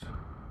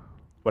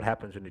What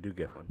happens when you do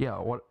get one? Yeah,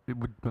 what it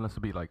would Melissa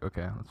be like?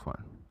 Okay, that's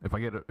fine. If I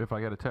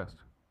get a test,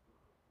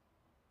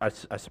 I if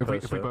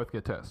suppose we so. both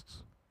get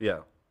tests, Yeah,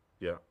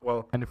 yeah.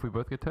 Well, and if we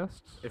both get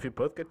tests, if you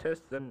both get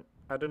tests, then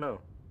I don't know.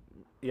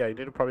 Yeah, you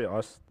need to probably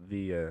ask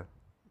the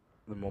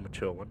more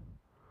mature one.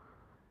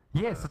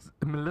 yes,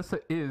 Melissa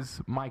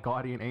is my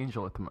guardian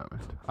angel at the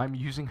moment. I'm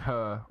using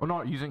her, or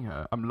not using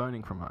her. I'm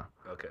learning from her,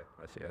 Okay,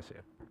 I see. I see.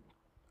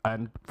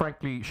 and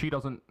frankly, she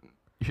doesn't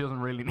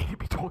really need to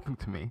be talking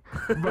to me.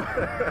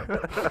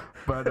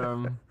 But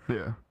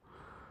yeah,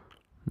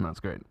 no, that's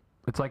great.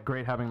 It's like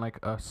great having like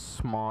a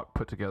smart,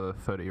 put together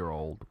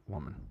 30-year-old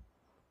woman.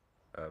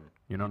 Um,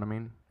 You know what I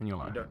mean? In your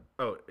you life, don't.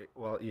 Oh,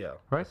 well, yeah,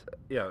 right?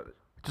 yeah.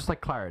 Just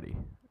like clarity,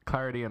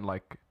 and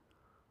like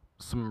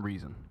some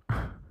reason.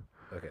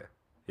 Okay.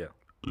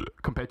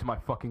 Compared to my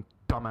fucking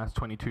dumbass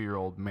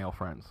 22-year-old male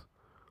friends.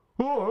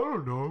 Oh, I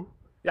don't know.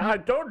 Yeah, I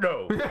don't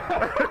know.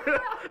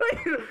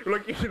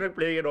 Like you're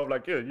playing it off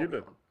like you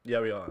know.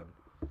 Yeah, we are.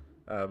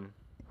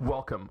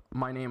 Welcome.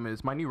 My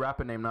new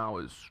rapper name now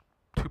is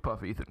Two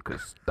Puff Ethan,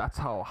 because that's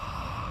how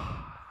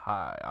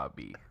high I'll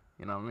be.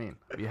 You know what I mean?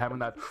 Be having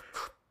that.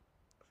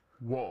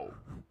 Whoa.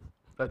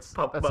 That's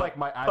like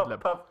my ad lib.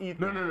 Puff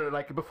Ethan. No.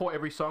 Like before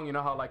every song, you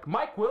know how like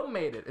Mike Will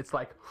made it. It's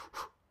like,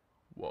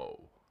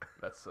 whoa.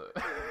 That's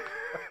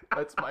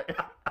that's my.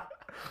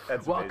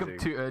 That's Welcome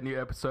amazing. to a new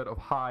episode of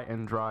High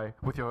and Dry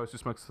with your host who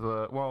smokes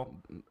a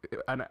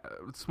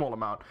small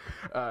amount,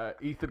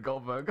 Ethan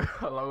Goldberg,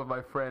 along with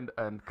my friend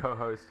and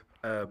co-host.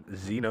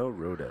 Zeno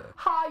Rhoda.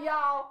 Hi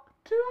y'all.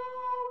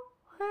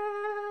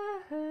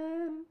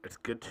 It's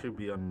good to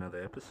be on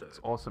another episode. It's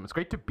awesome. It's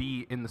great to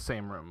be in the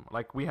same room.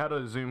 Like we had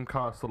a Zoom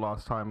cast the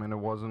last time and it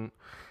wasn't.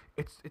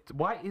 It's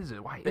why is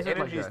it? Why is it like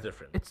energy is that?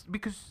 different. It's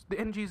because the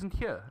energy isn't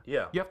here.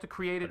 Yeah. You have to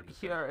create it 100%.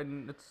 here,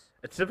 and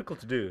It's difficult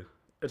to do.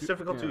 It's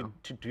difficult yeah.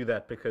 to do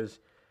that because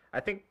I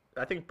think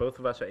both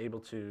of us are able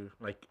to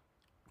like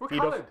we're feed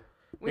off- colored.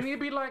 We need to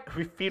be like,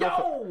 we feed yo,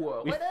 off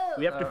what up?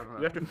 we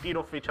have to feed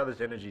off each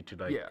other's energy to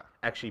like Yeah.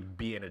 actually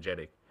be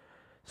energetic.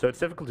 So it's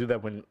difficult to do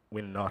that when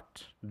we're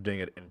not doing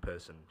it in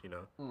person, you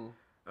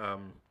know.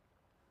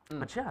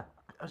 But yeah,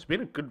 it's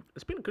been a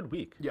good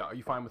week. Yeah, are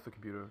you fine with the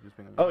computer just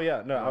being? Oh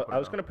yeah, no, I'll put I it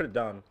was down. gonna put it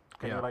down.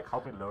 Can Yeah. you like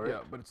help me lower Yeah,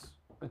 it?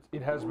 but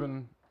it has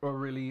been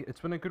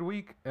it's been a good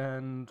week,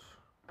 and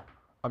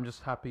I'm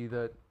just happy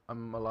that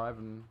I'm alive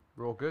and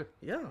we're all good.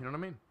 Yeah, You know what I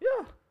mean?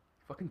 yeah.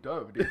 Fucking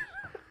dope, dude.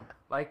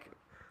 Like,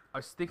 I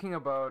was thinking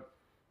about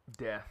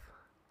death.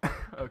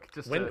 Okay,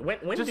 just When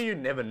just, do you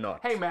never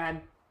not? Hey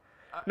man.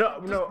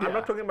 No, yeah. I'm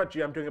not talking about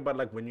you. I'm talking about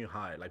like when you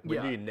high. Like when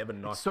Yeah. do you never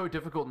not? It's so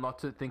difficult not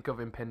to think of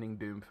impending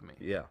doom for me.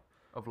 Yeah,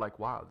 Of like,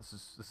 wow, this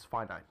is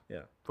finite.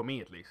 yeah. For me,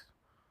 at least.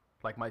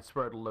 Like my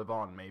spirit will live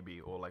on, maybe,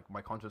 or like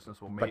my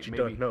consciousness will But you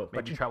maybe don't know.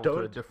 But maybe you travel to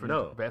a don't different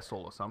know.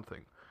 vessel or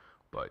something.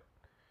 But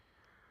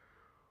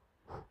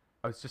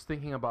I was just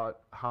thinking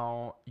about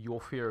how your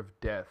fear of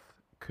death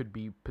could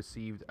be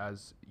perceived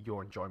as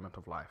your enjoyment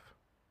of life.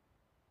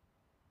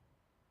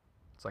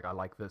 It's like I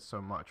like this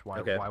so much. Why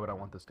Okay. why would I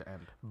want this to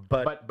end?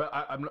 But But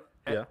I'm not,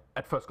 Yeah.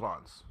 at first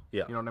glance.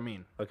 Yeah. You know what I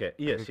mean? okay,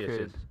 yes, it yes,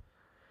 could- yes.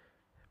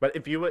 But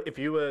if you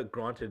were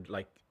granted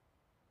like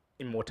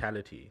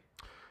immortality,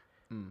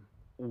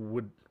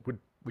 would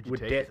you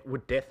take it?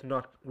 would death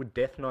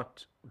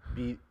not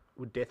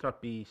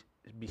be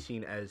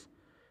seen as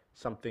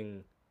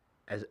something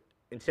as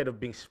instead of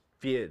being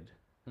feared,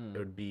 it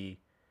would be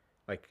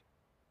like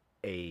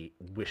a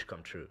wish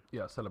come true,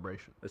 Yeah,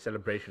 celebration. a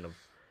celebration of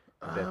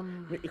death.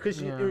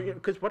 Because yeah.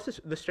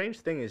 the strange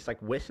thing is like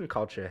Western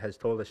culture has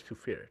told us to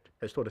fear it,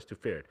 has taught us to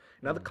fear it.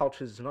 In other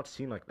cultures, it's not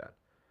seen like that.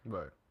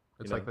 Right.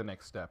 It's know, like the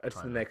next step. It's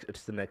kind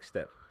the next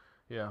step.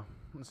 Yeah,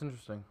 it's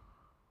interesting.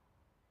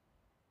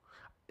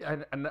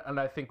 And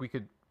I think we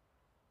could.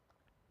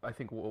 I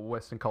think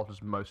Western culture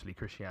is mostly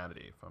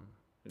Christianity, from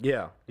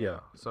Yeah, yeah.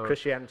 So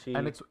Christianity,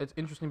 and it's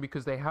interesting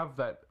because they have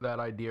that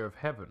idea of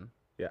heaven.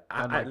 yeah.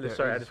 and, like, there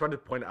Sorry, I is- just wanted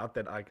to point out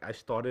that I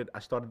started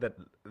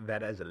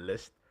that as a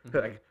list,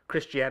 like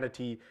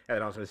Christianity, and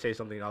then I was going to say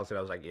something else, and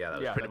I was like, yeah, that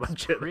was Yeah, pretty that's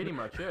much it. pretty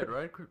much it,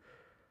 right?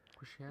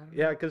 Christianity.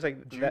 Yeah, because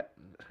like that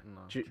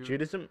No,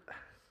 Judaism,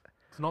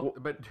 It's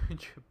not, but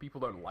people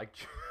don't like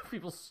Jews.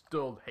 People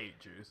still hate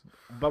Jews.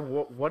 but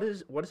what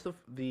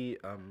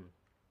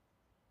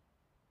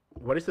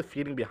is the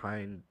feeling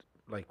behind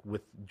like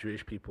with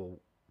Jewish people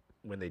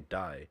when they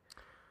die?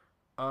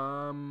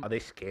 Are they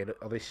scared?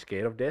 Are they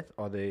scared of death?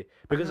 Are they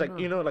because don't like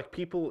know. you know like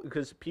people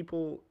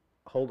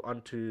hold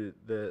on to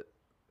the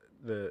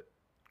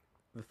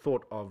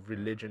thought of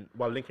religion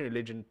while linking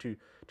religion to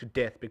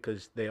death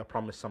because they are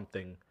promised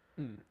something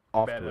Better,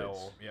 afterwards.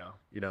 or, yeah,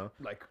 You know?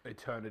 like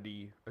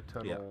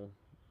eternal,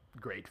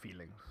 great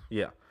feelings.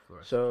 Yeah. for the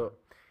rest So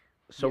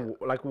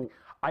Yeah. like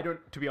I don't.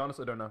 To be honest,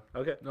 I don't know.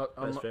 okay, No,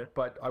 that's fair.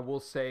 But I will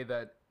say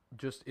that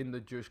just in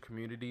the Jewish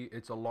community,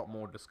 it's a lot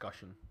more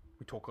discussion.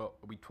 We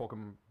talk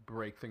and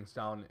break things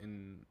down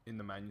in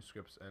the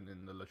manuscripts and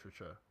in the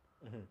literature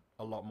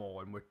a lot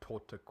more, and we're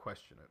taught to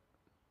question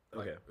it.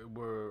 Like, Okay.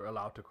 we're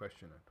allowed to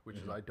question it, which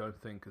is I don't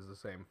think is the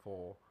same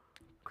for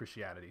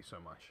Christianity so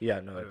much. Yeah,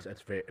 no, I it's don't-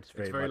 it's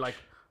very very much, like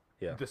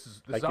yeah. this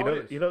is Like how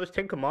it is. you know those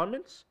 10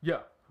 Commandments. Yeah.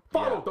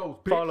 Follow Yeah. those.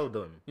 Bitch. Follow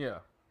them. Yeah.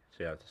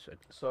 So yeah,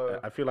 So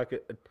I feel like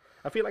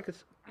I feel like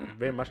it's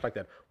very much like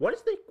that. What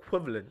is the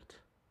equivalent?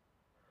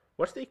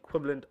 What's the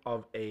equivalent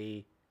of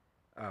a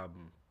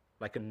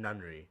like a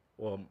nunnery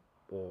or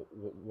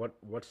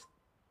what's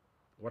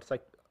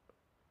like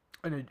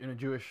in a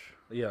Jewish,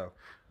 yeah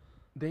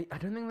I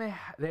don't think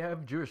they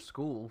have Jewish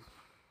schools.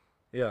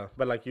 yeah,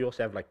 but like you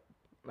also have like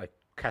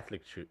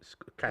Catholic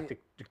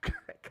Catholic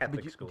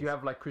But schools. do you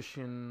have like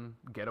Christian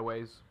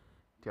getaways?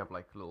 Do you have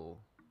like little,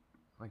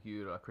 like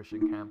a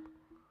Christian camp?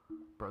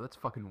 Bro, that's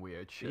fucking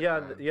weird shit. yeah,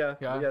 man. yeah,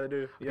 Yeah? yeah, they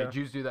do. Okay, Yeah,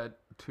 Jews do that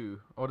too.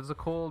 What is it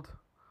called?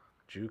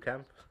 Jew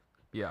camp.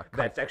 Yeah,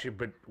 That's actually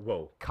but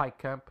whoa. kite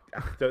camp.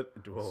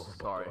 Whoa,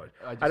 Sorry,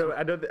 God.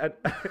 I don't.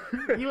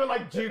 You were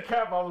like Jew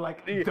camp. I'm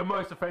like the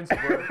most offensive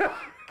word.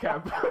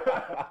 Camp.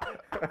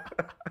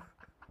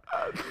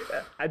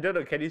 I don't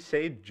know. Can you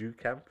say Jew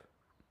camp?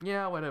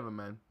 Yeah, whatever,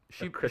 man.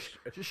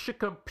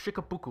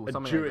 Shikabuku, A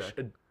something Jewish. like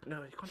that. No,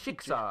 you can't say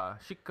Jewish.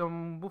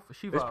 Shikam,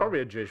 Shiva. There's probably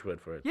a Jewish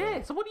word for it. though.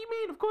 Yeah. So what do you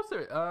mean? Of course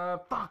there.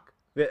 Fuck.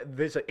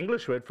 There's an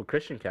English word for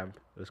Christian camp.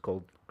 It's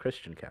called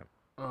Christian camp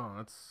Oh,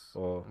 that's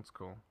or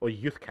cool.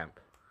 youth camp.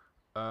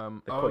 They're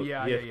Oh called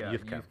yeah, youth- yeah,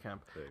 youth youth camp.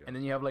 camp. There you go. And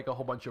then you have like a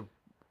whole bunch of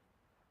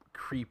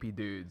creepy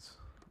dudes.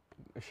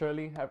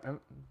 Shirley,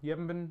 you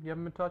haven't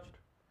been touched?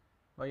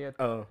 Not yet.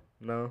 Oh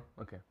no,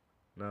 Okay.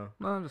 no.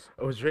 No, I'm just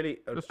It was really.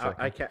 Just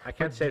I checking.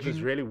 can't say it did was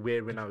you- really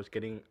weird when I was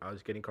getting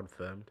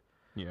confirmed.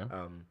 yeah.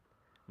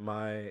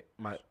 The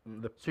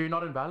So you're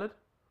not invalid?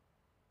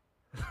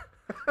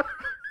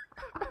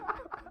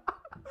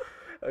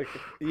 okay.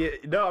 Yeah,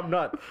 no, I'm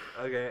not.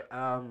 Okay.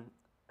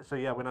 So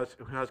yeah, when I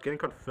was getting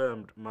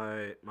confirmed,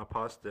 my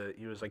pastor,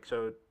 he was like,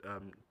 so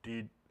do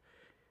you?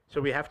 So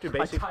we have to I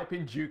basically. type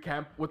in Jew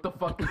camp. What the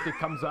fuck do you think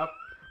comes up?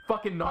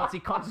 Fucking Nazi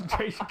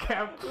concentration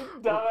camp.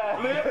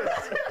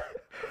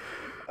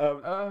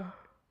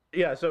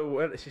 Yeah.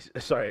 So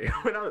sorry,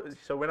 when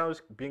I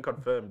was being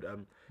confirmed,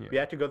 we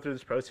had to go through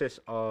this process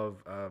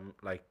of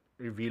like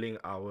revealing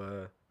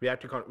our. We had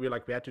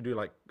to do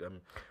like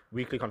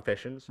weekly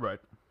confessions. Right.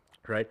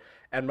 Right,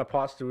 and my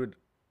pastor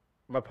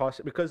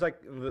because like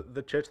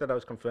the church that I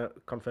was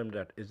confirmed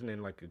at isn't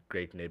in like a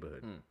great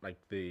neighborhood. Like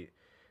the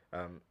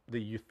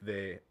youth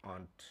there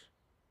aren't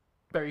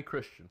Very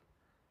Christian.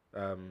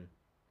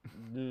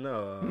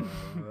 no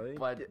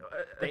But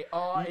they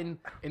are in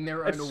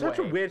their own it's way. such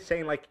a weird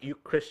saying like you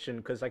Christian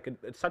because like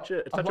it's such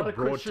a lot of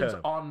broad Christians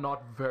term. are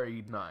not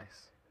very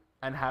nice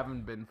and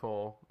haven't been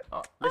for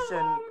a Listen,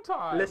 long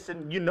time.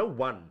 listen, you know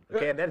one,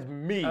 okay, and that's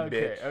me,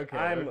 Okay, bitch. okay,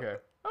 I'm,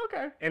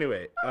 okay.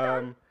 Anyway,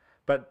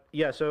 but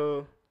yeah,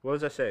 so what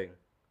was I saying?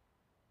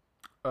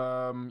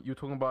 You're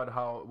talking about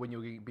how when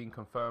you're being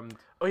confirmed.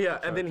 Oh yeah,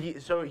 and then he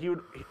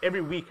would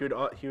every week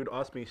he would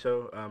ask me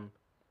so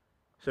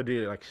do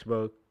you like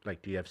smoke,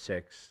 like do you have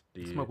sex,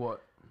 do you Smoke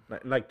what?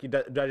 like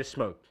do I just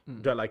smoke,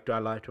 do I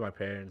lie to my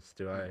parents,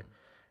 do I,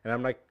 and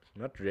I'm like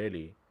not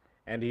really,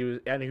 and he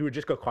would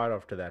just go quiet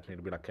after that and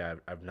he'd be like, okay,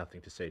 I have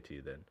nothing to say to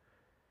you then,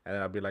 and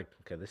then I'd be like,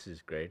 okay, this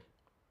is great.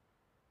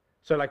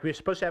 So like we're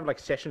supposed to have like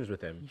sessions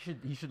with him.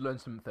 You should learn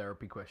some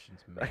therapy questions.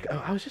 Like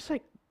I was just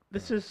like,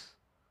 this is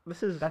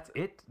That's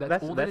it. That's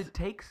That's- all that's- that it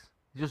takes.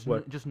 Just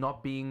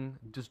not being.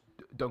 Just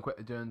don't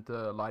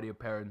lie to your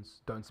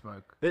parents. Don't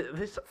smoke. there's And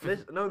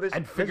there's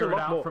figure a it lot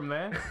out more. from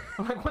there.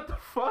 I'm like, what the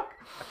fuck?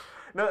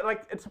 No,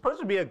 like it's supposed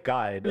to be a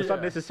guide. It's not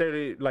Yeah.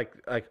 necessarily like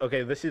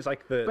okay, this is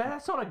like the But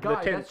that's not a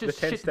guide. 10 That's just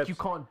the 10 shit that you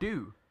steps. can't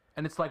do.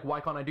 And it's like, why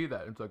can't I do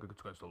that? It's like it's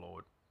against the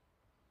Lord.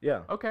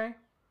 yeah. Okay.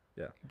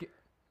 Yeah. Okay.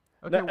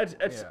 No,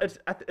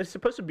 it's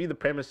supposed to be the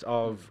premise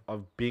of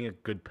being a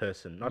good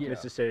person, not Yeah.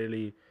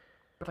 necessarily.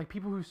 But like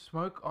people who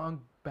smoke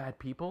aren't bad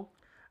people.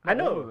 I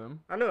Not all know, of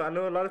them. I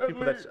know a lot of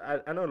people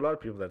I know a lot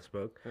of people that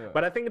smoke, Yeah.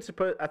 but I think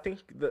I think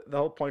the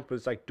whole point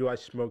was like, do I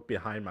smoke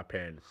behind my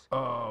parents?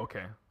 Oh,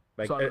 okay.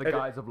 Like, So under the it-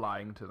 guise of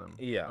lying to them.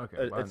 Yeah.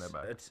 Okay. Behind their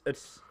back.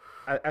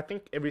 I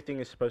think everything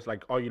is supposed to,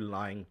 like, are you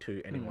lying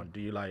to anyone? Do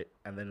you lie?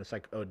 And then it's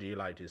like, oh, do you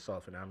lie to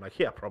yourself? And I'm like,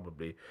 yeah,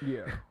 probably.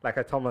 Yeah. Like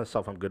I tell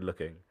myself I'm good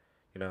looking,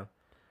 you know.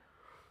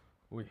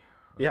 Oui.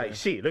 Yeah, you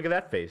see, look at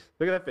that face.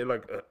 Look at that face.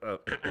 Like,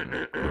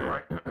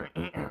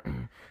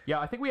 Yeah,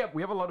 I think we have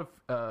a lot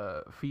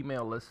of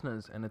female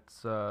listeners, and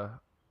it's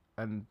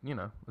and you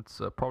know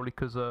it's probably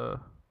because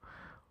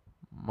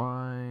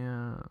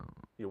my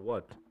you're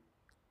what?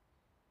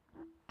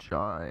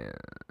 giant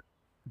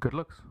good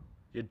looks,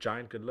 You're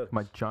giant good looks.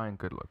 my giant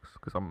good looks,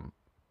 because I'm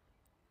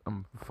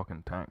a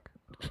fucking tank.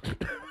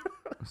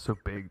 I'm so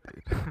big,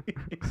 dude.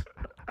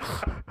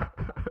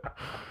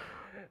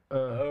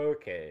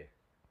 Okay.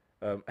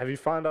 Have you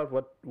found out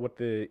what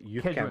the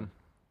youth Kedron. camp?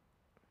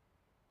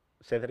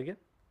 Say that again.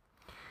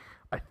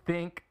 I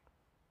think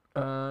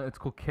it's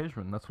called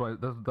Kedron. That's why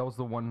that was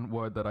the one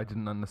word that I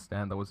didn't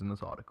understand that was in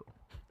this article.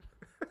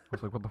 I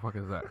was like, what the fuck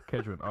is that?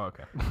 Kedron. Oh,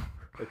 okay.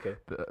 Okay.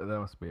 That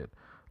must be it.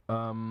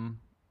 How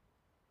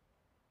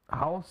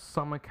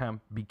summer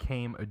camp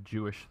became a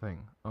Jewish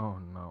thing. Oh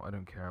no, I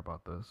don't care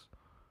about this.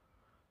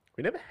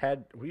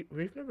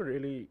 we've never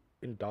really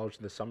indulged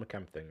in the summer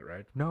camp thing,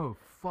 right? No,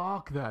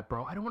 fuck that,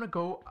 bro. I don't want to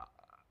go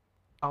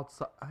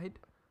outside.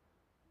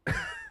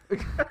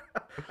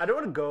 I don't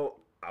want to go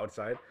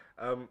outside.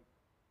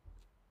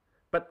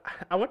 But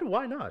I wonder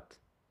why not?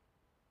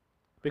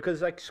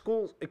 Because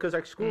schools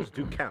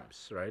do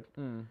camps, right?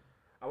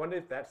 I wonder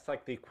if that's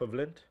like the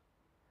equivalent.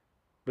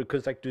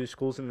 Because like do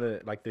schools in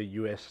the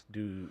US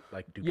do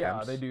Yeah,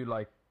 camps? they do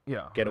like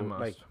Get they a, must.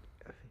 like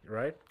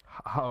right?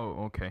 How?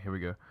 Okay, here we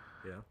go.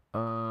 Yeah.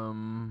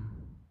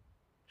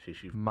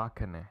 Shishi.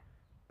 Makane.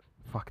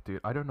 Fuck, dude.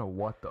 I don't know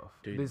what the.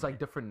 Dude, There's like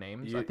different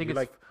names. I you- think you it's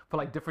like- for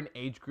like different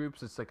age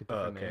groups. It's like a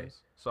different okay.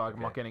 names. So I'm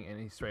not Okay. getting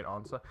any straight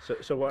answer.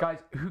 So what? Guys,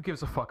 who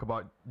gives a fuck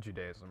about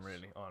Judaism?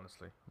 Really,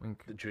 honestly. I mean,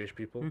 The Jewish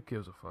people. who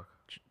gives a fuck?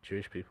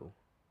 Jewish people.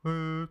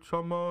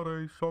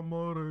 Shamare,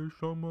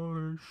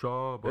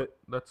 Shabbat.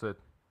 That's it.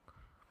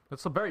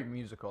 It's a very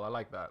musical. I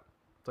like that.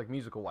 It's like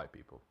musical white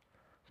people.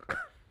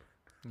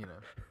 You know,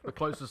 the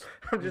closest.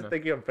 I'm just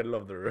thinking of Fiddler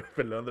of the Roof.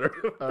 Fiddler on the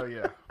Roof. Oh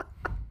yeah.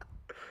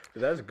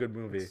 That's a good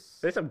movie.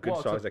 There's some good Well,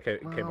 it's songs a-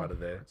 that came out of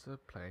there. It's a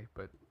play,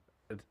 but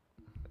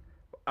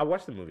I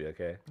watched the movie.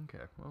 Okay.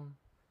 okay. Well,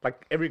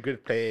 Like every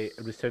good play,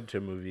 it was turned to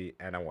a movie,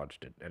 and I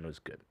watched it, and it was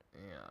good.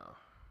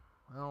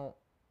 yeah. Well,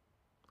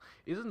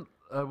 isn't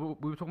we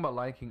were talking about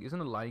Lion King? Isn't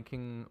a Lion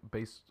King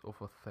based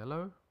off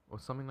Othello or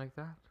something like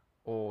that?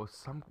 Or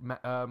some no,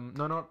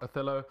 not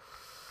Othello.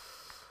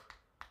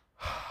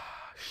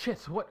 Shit!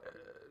 What?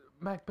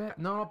 Macbeth?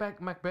 No,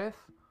 not Macbeth.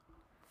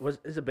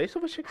 Is it based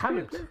off a Shakespeare?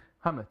 Hamlet. play?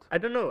 Hamlet. I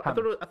don't know.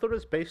 Hamlet. I thought it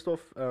was based off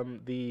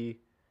the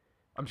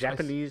I'm s-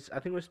 Japanese. I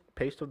think it was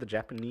based off the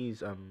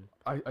Japanese.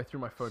 I threw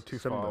my phone too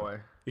Simba. far away.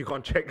 You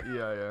can't check.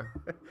 Yeah, yeah.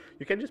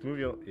 You can just move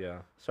your. Yeah.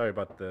 Sorry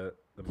about the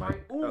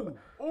mic. Ooh,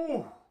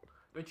 ooh.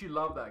 Don't you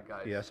love that,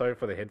 guys? Yeah. Sorry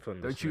for the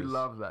headphones. Don't you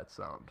love that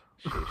sound?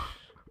 You're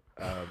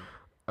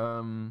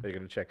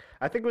gonna check.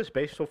 I think it was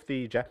based off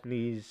the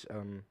Japanese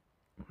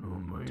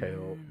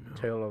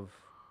tale of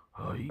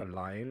a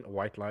lion, a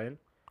white lion.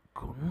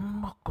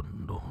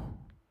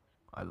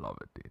 I love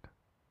it, dude.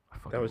 I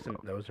fucking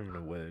That wasn't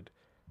even a word.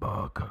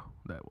 Burger.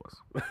 That was.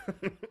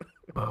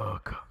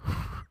 Burger.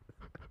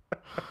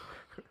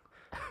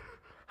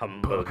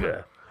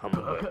 Hamburger.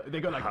 Burger. They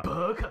go like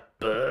burger.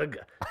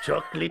 Burger.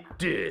 Chocolate.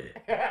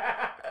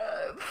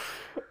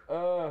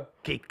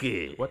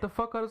 Cake. What the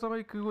fuck are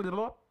somebody Google it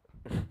up?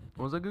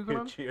 What was I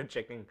Googling? You're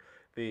checking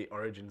the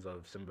origins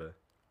of Simba,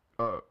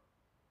 Oh.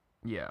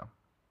 Yeah.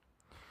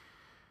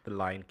 the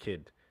Lion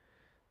Kid.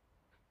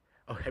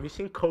 Oh, have you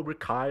seen Cobra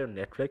Kai on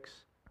Netflix?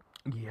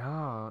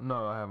 Yeah.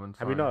 No, I haven't.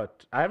 Have you sorry.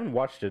 not? I haven't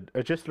watched it.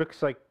 It just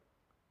looks like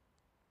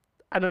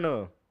I don't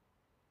know.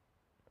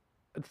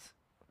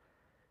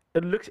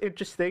 It looks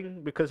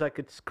interesting because like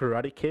it's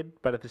Karate Kid,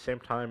 but at the same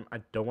time I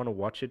don't want to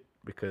watch it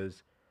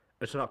because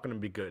it's not going to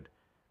be good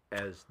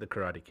as the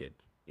Karate Kid.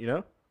 You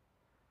know?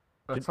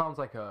 That sounds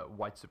like a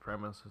white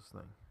supremacist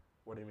thing.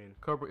 What do you mean?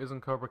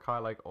 Isn't Cobra Kai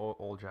like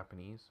all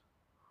Japanese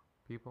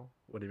people?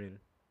 What do you mean?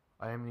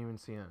 I haven't even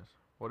seen it.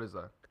 What is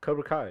that?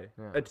 Cobra Kai.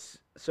 Yeah. It's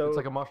It's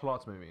like a martial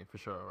arts movie for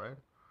sure, right?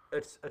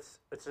 it's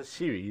a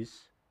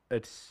series.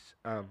 It's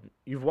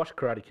you've watched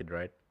Karate Kid,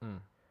 right?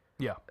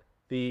 Yeah.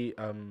 The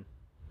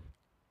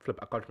flip.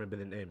 I can't remember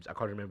the names. I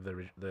can't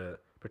remember the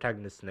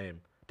protagonist's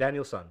name.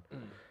 Daniel's son.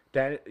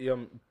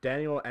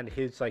 Daniel and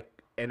his like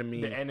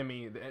enemy. The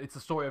enemy. It's the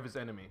story of his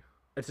enemy.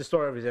 It's the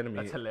story of his enemy.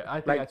 That's hilarious. I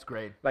think Like- that's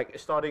great. Like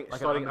starting Like an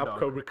starting up underdog.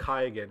 Cobra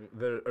Kai again.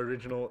 The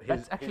original.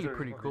 That's actually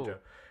pretty cool.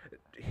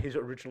 His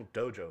original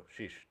dojo.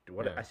 Sheesh.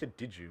 What Yeah. I said?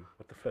 Did you?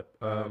 What the flip?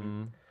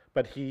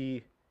 But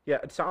the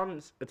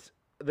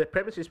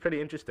premise is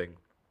pretty interesting.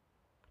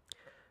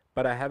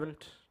 But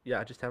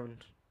I just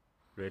haven't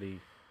really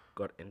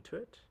got into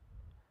it.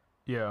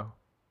 Yeah.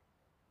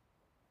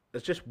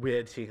 It's just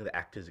weird seeing the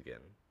actors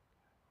again,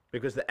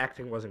 because the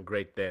acting wasn't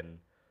great then.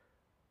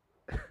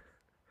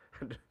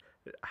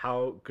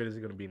 How good is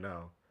it gonna be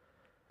now?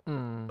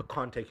 It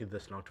can't take you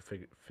this long to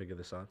figure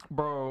this out.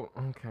 Bro,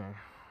 okay.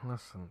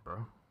 Listen,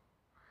 bro.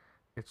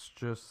 It's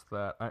just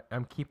that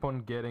I'm keep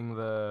on getting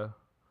the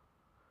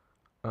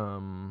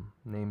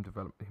name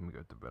development. Here we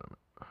go, development.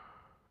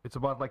 It's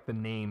about like the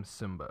name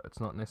Simba. It's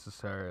not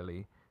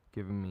necessarily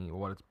giving me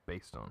what it's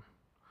based on.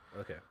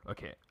 Okay.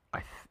 Okay.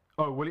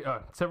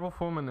 Several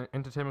film and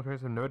entertainment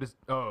creators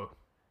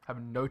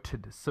have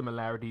noted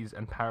similarities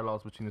and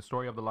parallels between the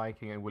story of the Lion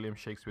King and William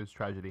Shakespeare's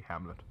tragedy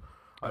Hamlet.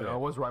 Okay. I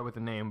was right with the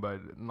name, but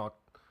it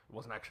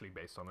wasn't actually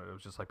based on it. It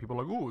was just like people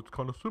were like, oh, it's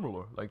kind of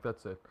similar. Like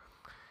that's it.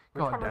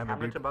 Which one was damn it,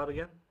 Hamlet dude. about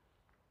again?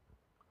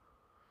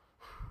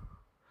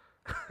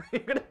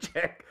 You're gonna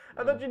check.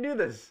 I thought you knew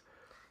this.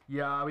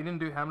 Yeah, we didn't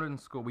do Hamlet in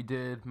school. We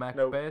did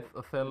Macbeth,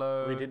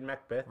 Othello. We did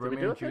Macbeth. Did we Romeo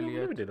do and Othello?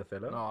 Juliet. We did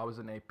Othello. No, I was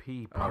in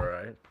AP. Bro. All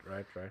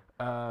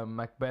right.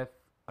 Macbeth.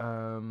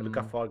 Look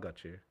how far I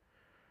got you.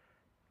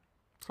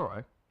 It's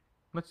alright.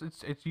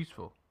 It's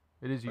useful.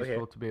 It is Okay.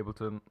 useful to be able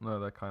to know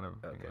that kind of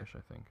Okay. English,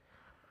 I think.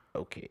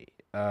 Okay.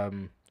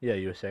 Yeah,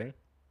 you were saying.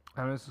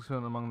 And this is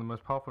among the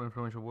most powerful and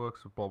influential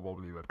works of blah blah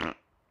blah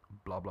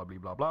blah blah blah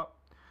blah blah.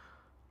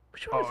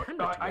 Which one is Oh,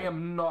 Hamlet? I again?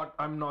 am not.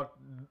 I'm not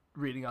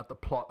reading out the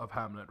plot of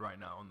Hamlet right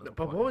now. On the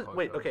But what was?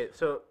 Wait, okay.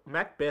 So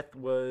Macbeth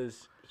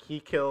was he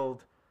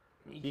killed?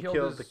 He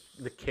killed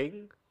the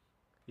king.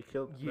 He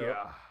killed. no,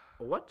 Yeah,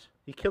 what?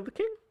 He killed the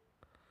king.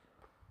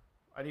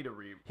 I need to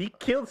read. He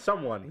killed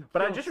someone,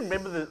 but I killed just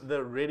remember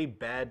the really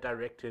bad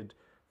directed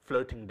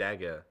floating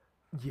dagger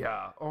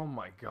Yeah. Oh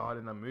my god,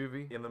 in the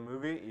movie. in the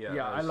movie. Yeah. Yeah,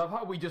 that I was- love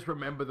how we just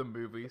remember the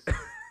movies.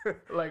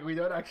 Like we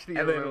don't actually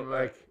And remember. then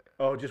like,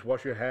 oh, just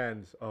wash your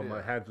hands. Oh, my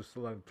Yeah. hands are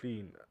still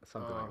unclean.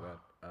 Something like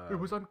that. it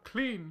was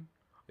unclean.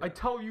 I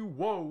tell you,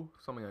 whoa,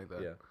 something like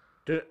that.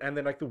 Yeah. And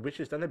then like the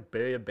witches, don't they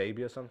bury a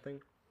baby or something?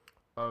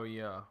 Oh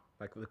yeah.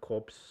 Like the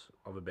corpse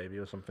of a baby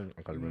or something.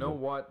 I can't You remember. know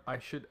what? I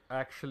should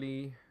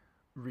actually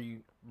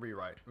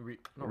rewrite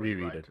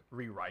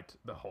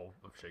the whole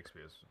of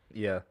Shakespeare's.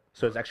 Yeah.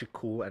 So it's actually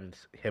cool and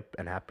hip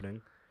and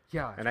happening.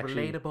 Yeah, And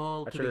actually,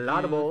 relatable. It's to the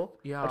relatable. youth.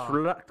 Yeah.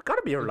 It's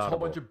gotta be There's a whole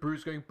bunch relatable. of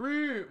brews going,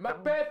 brew,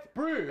 Macbeth,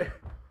 brew,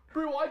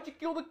 brew, why'd you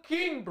kill the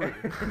king, brew?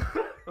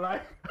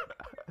 Like,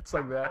 it's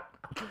like that.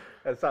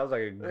 That sounds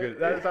like a good.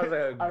 That sounds like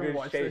a I good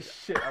watched shake. this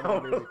shit out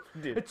of the movie.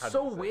 Dude, It's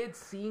so 100%. weird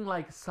seeing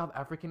like South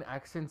African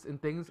accents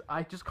and things.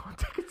 I just can't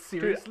take it Dude,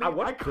 seriously. I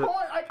watched.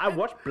 I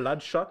watched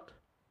Bloodshot.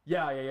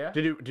 Yeah.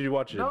 Did you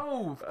watch it?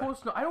 No, of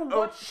course not. I don't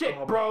watch shit,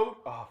 bro.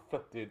 Oh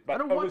fuck, dude. I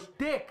don't it watch was-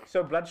 dick.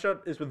 So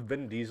Bloodshot is with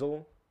Vin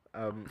Diesel,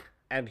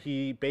 and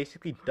he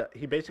basically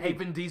Hey,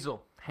 Vin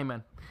Diesel. Hey,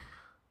 man.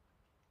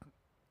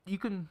 You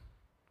can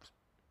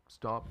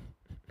stop.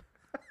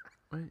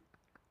 Right?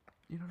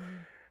 You know what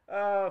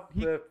I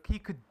mean?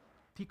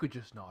 He could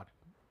just not.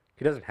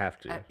 he doesn't have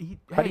to, He,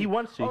 but he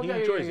wants to. oh, he yeah,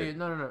 enjoys yeah, it.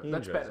 No. He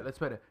That's enjoys better. it. That's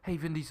better. Hey,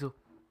 Vin Diesel.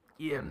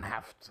 You didn't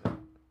have to.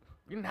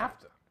 You didn't have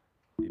to.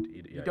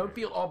 You Don't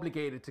feel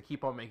obligated to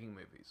keep on making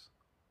movies.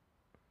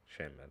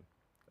 shame, man.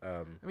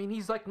 I mean,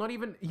 he's like not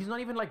even. He's not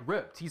even like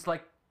ripped. He's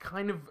like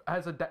kind of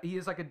has a. He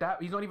is like a.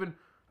 He's not even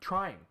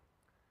trying.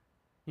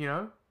 You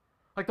know,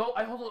 like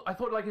I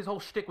thought like his whole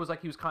shtick was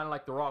like he was kind of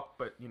like The Rock,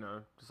 but you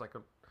know, just like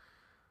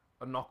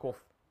a knockoff.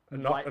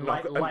 Rock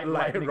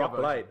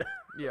light.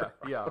 Yeah,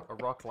 a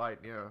rock light.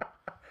 Yeah,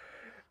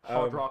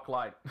 hard rock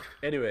light,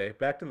 Anyway,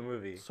 back to the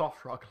movie.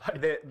 soft rock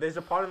light. There's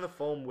a part in the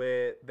film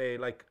where they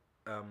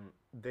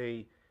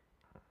they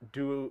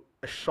do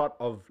a shot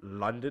of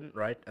London,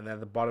 right? And then at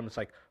the bottom it's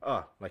like,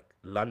 like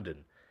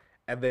London.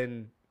 And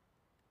then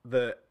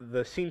the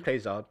scene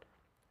plays out,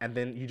 and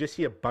then you just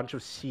see a bunch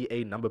of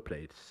CA number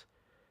plates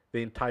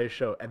the entire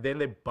show. And then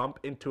they bump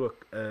into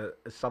a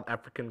South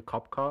African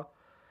cop car.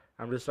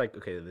 I'm just like,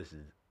 okay, this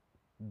is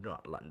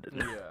not London.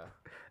 Yeah.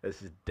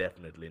 This is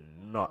definitely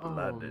not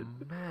London.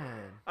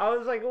 Man. I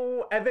was like,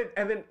 oh, and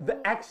then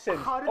the accent.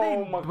 How do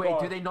oh they my wait?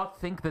 God. Do they not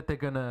think that they're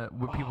gonna?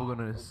 Were people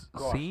gonna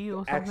Gosh, see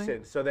or the something?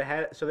 accent.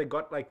 So they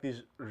got like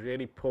these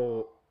really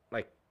poor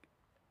like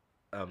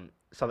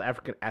South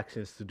African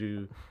accents to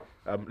do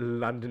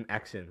London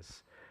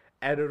accents,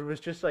 and it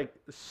was just like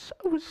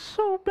it was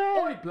so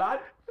bad. Oi, blood!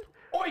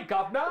 Oi,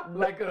 governor!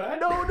 Like that?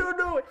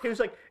 No. He was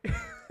like, it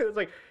was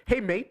like, hey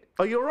mate,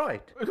 are you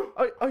alright?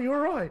 Are you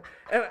alright?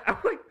 And I'm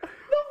like, the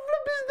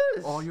flip is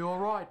this? Are you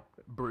alright,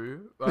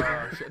 brew?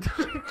 Shit.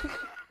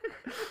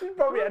 He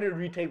probably had to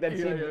retake that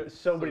scene yeah,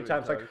 so many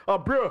times. Like, oh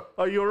bro,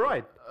 are you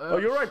alright? Are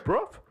you alright,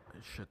 bro?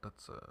 Shit,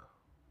 that's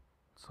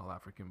South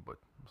African, but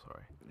I'm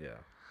sorry.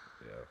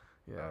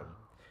 Yeah.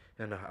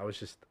 And I was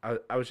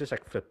just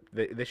like, flip.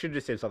 They should have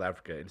just said South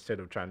Africa instead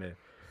of trying to.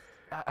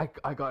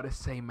 I gotta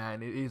say,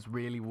 man, it is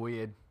really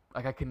weird.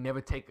 Like, I can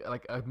never take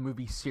like a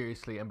movie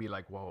seriously and be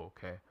like, whoa,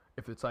 okay.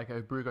 If it's like a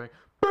brew going,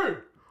 boo,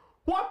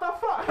 what the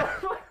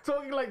fuck? Like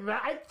talking like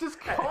that, I just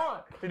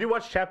can't. Did you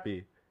watch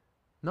Chappie?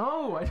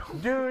 No, I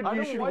don't. Dude, I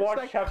you don't should watch watch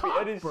that Chappie.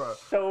 cock, It is bro.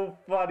 so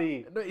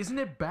funny. No, isn't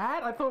it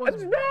bad? I thought it was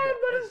It's bad,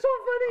 but it's so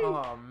funny.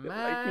 Oh,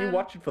 Like, you man.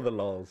 watch it for the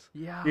lols.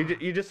 Yeah.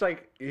 You just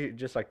like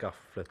oh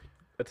flip.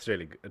 It's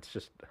really good. It's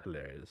just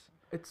hilarious.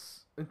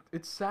 It's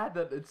sad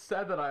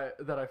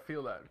that I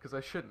feel that because I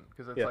shouldn't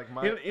because it's Yeah. like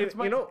my you it's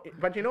my know,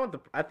 but you know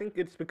what? I think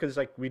it's because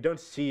like we don't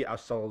see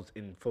ourselves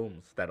in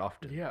films that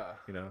often. yeah.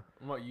 You know.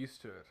 I'm not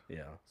used to it.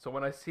 Yeah. So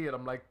when I see it,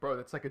 I'm like, bro,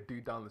 that's like a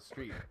dude down the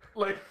street.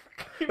 Like,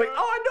 you Like, know?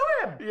 oh,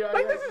 I know him. Yeah,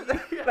 Like yeah, this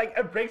is yeah. like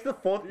it breaks the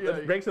fourth. Yeah,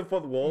 It breaks the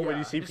fourth wall when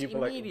you see just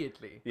people like.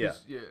 immediately. Yeah.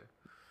 'Cause, yeah.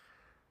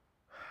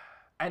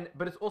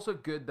 But it's also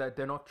good that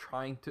they're not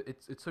trying to.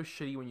 It's so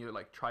shitty when you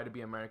like try to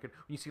be American.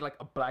 When you see like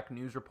a black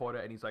news reporter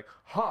and he's like,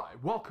 "Hi,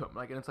 welcome,"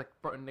 like, and it's like,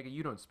 bro, nigga,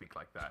 you don't speak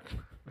like that.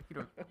 Like, you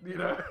don't, you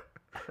know,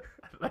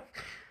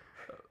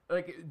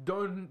 like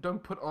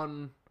don't put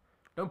on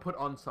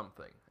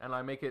something and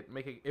like make it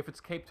if it's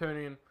Cape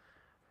Townian.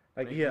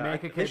 Like Make- yeah,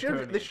 make a they Cape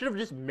should have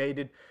just made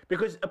it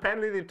because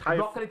apparently the I'm entire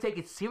not gonna take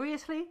it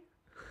seriously,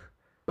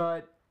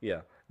 but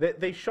yeah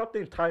they shot the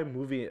entire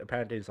movie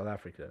apparently in South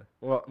Africa.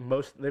 Well,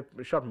 they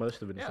shot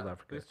most of it in South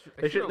Africa.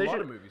 They should a lot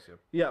of movies here.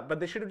 Yeah,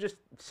 but they should have just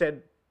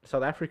said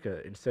South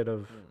Africa instead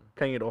of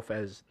playing it off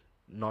as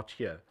not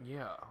here.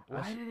 Yeah,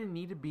 why did it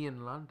need to be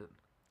in London?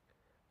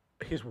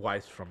 His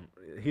wife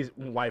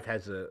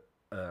has a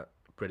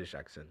British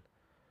accent.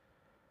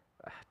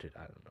 Dude,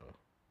 I don't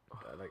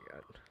know.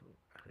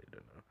 really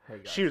don't know. Hey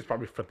guys. She was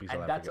probably flipping And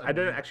South that's African. I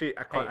don't an- actually.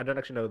 I can't. hey, I don't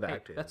actually know the Hey,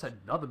 actors. that's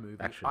another movie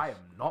Actress. I am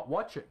not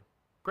watching.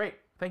 Great.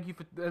 Thank you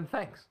for and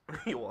thanks.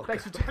 You're welcome.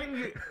 Thanks for telling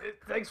you.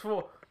 Thanks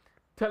for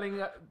telling.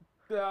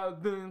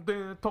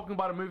 Talking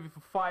about a movie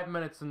for 5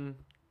 minutes and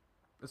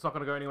it's not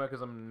gonna go anywhere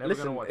because I'm never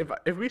gonna Listen, watch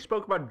if we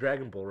spoke about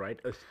Dragon Ball, right?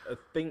 A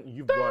thing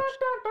you've watched.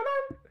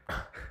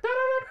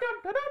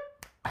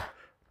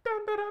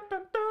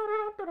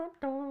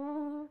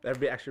 That'd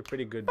be actually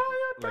pretty good,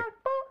 like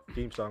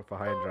theme song for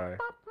High and Dry.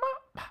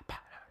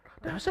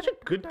 That was such a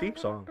good theme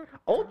song.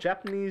 Old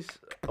Japanese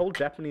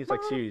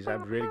like series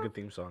have really good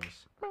theme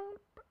songs.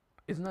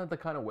 Isn't that the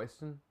kind of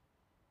Western?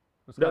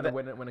 It's No, kind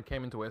of that- when it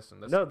came into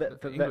Western. That's, No, that's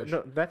that, English.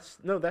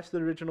 that's the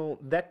original.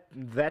 That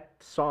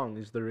song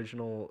is the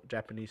original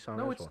Japanese song.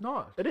 No, as it's well.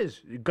 not. It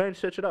is. You go and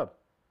search it up.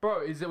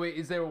 Bro, is there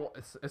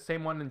a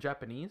same one in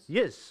Japanese?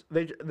 Yes,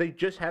 they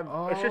just have.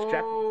 It's just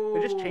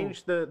They just Oh.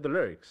 changed the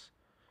lyrics.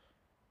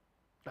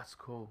 That's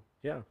cool.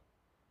 Yeah.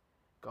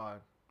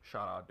 God,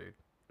 shout out, dude.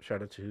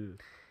 Shout out to who?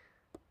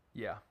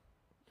 Yeah.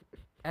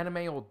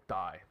 Anime or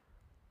die.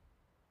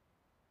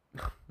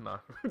 No.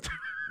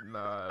 No,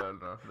 I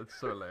don't know. That's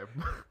so lame.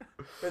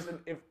 Listen,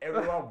 if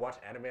everyone watched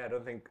anime, I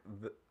don't think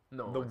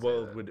No, the one would say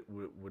world that.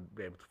 would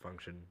be able to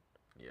function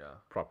Yeah.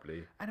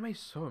 properly. Anime's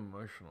so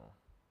emotional.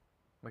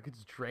 Like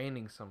it's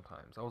draining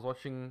sometimes. I was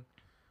watching.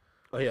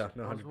 Oh yeah,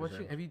 no, I was 100%.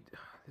 watching. Have you?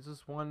 There's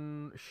this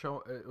one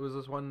show. It was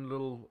this one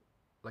little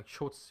like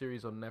short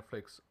series on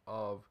Netflix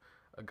of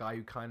a guy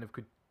who kind of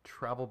could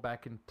travel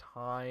back in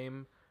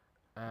time,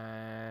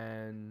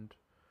 and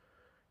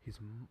he's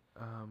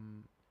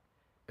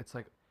it's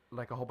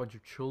like a whole bunch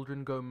of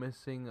children go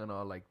missing and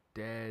are like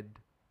dead,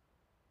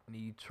 and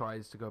he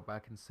tries to go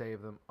back and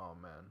save them. Oh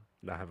man,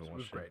 No, I haven't it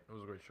was watched great. It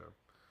was a great show,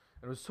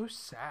 and it was so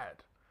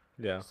sad.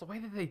 Yeah. Just the way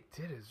that they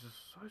did it is just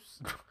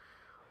so.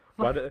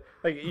 But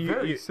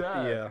Very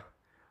sad. Yeah.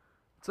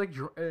 It's like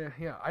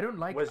yeah, I don't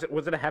like. Was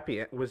it a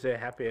happy? Was there a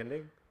happy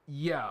ending?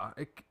 Yeah,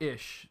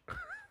 ish.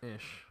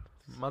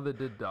 Mother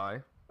did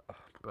die,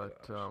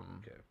 but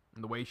Okay.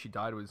 the way she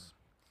died was.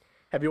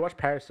 Have you watched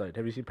Parasite?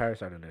 Have you seen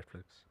Parasite on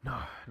Netflix?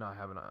 No, I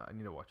haven't. I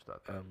need to watch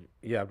that.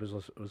 Yeah, it was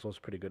also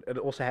pretty good. It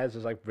also has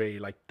this like very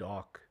like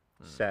dark,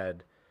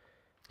 sad,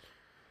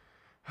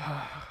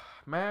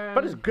 Man,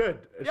 but it's good.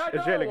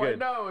 It's really good.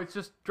 No, it's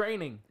just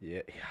draining. Yeah,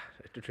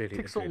 it really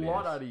Takes it really a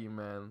lot is. out of you,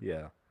 man.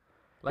 Yeah,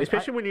 Like,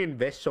 especially when you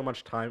invest so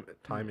much time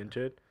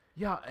into it.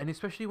 Yeah, and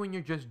especially when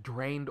you're just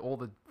drained all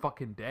the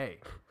fucking day,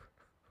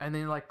 and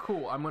then you're like,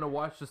 cool, I'm gonna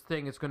watch this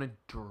thing. It's gonna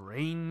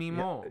drain me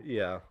more.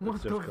 Yeah, What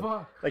it's the difficult.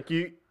 fuck? Like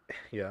you,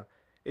 yeah,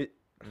 it.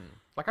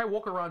 Like I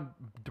walk around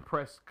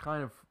depressed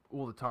kind of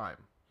all the time,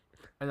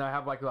 and I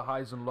have like the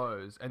highs and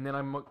lows, and then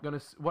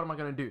what am I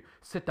gonna do?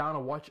 Sit down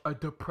and watch a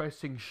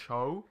depressing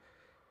show?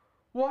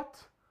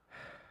 What?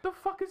 The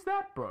fuck is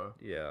that, bro?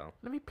 Yeah.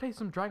 Let me play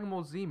some Dragon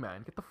Ball Z,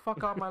 man. Get the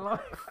fuck out of my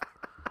life.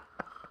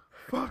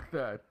 Fuck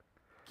that.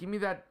 Give me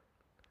that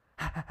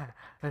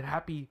that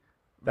happy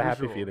The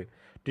happy visual. feeling.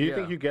 Do you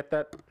think Yeah. you get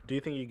that? Do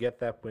you think you get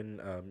that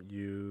when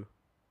you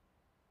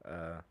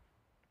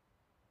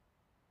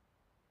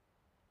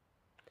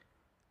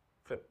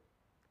flip?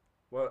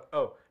 Well,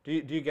 oh, do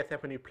you get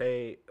that when you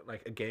play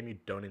like a game you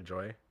don't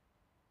enjoy?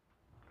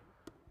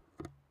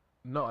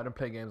 No, I don't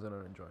play games I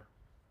don't enjoy.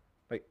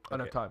 Like I don't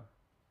have okay, time.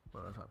 I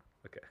don't have time.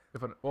 okay.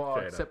 If well,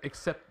 Fair enough.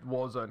 except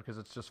Warzone because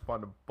it's just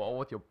fun to bowl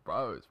with your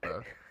bros,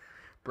 bro.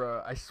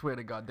 Bro, I swear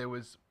to God,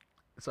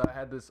 so I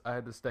had this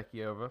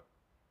techie over.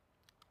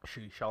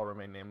 She shall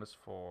remain nameless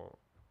for,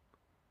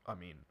 I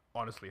mean,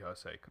 honestly, her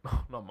sake,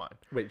 not mine.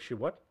 Wait, she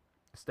what?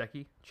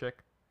 Stecky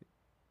chick,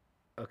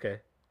 Okay.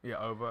 yeah,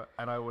 over,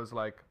 and I was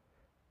like,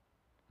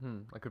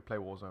 I could play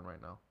Warzone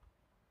right now.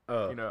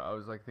 Oh, You know, I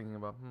was like thinking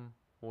about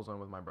Warzone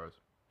with my bros.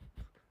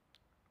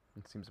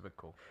 It seems a bit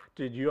cool.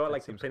 dude, you are that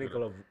like the seems good.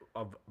 pinnacle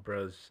of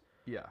bros.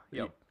 Yeah,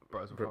 You- yeah,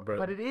 bros. bro-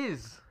 But it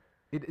is.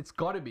 It's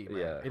got to be, man.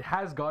 Yeah. It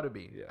has got to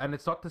be. Yeah. And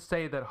it's not to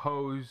say that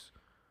hoes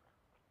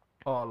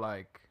are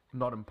like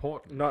not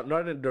important. Not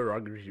in a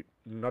derogatory,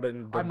 not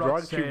in a I'm not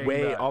derogatory saying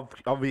way. that.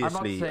 Obviously, I'm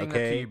not saying that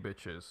to okay. you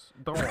bitches.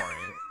 Don't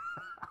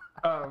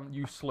worry.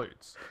 You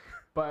sleuths.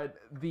 But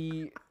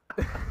the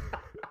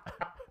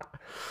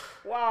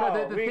Wow,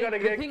 the we're thing- gonna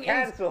the get thing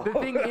cancelled. Is, the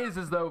thing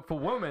is though for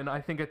women,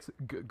 I think it's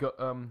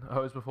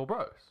hoes before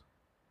bros.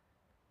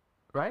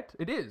 Right?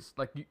 It is.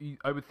 Like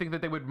I would think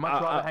that they would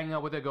much rather hang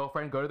out with their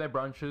girlfriend, go to their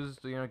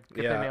brunches, you know,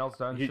 get their nails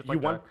done, You, shit you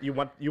like want that.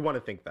 you want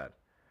to think that.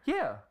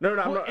 Yeah. No,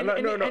 no, I'm Well, not- and, no,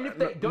 and, no, no, and if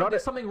no, they don't, not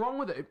there's a- something wrong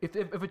with it.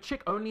 If a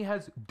chick only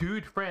has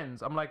dude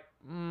friends, I'm like,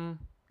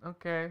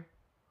 okay.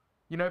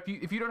 You know,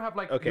 if you don't have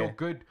like Okay. your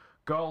good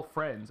girl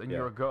friends and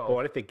you're a girl, But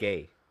what if they're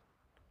gay?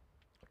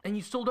 and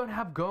you still don't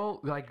have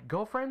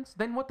girlfriends,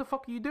 then what the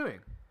fuck are you doing?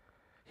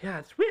 Yeah,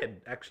 it's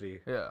weird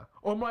actually. Yeah.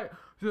 Or I'm like,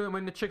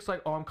 when the chick's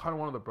like, oh, I'm kind of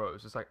one of the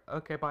bros. It's like,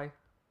 okay, bye.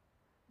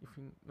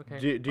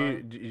 Okay.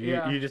 bye.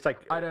 Yeah. You just like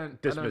I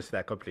don't dismiss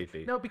that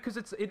completely? No, because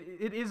it's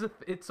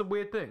a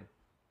weird thing.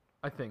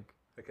 I think.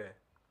 Okay.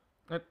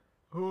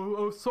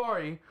 Oh,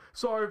 sorry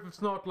if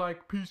it's not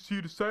like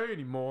PC to say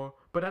anymore,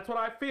 but that's what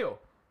I feel.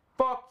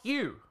 Fuck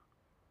you.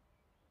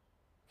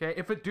 Okay,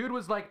 if a dude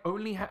was like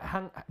only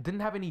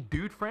didn't have any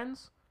dude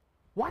friends,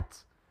 what?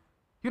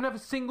 You don't have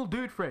a single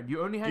dude friend.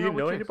 You only hang Do you out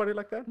with know chicks. anybody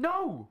like that?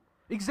 No,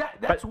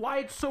 exactly. That's why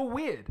it's so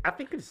weird, I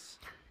think it's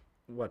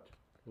what.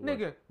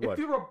 nigga. What? If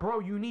you're a bro,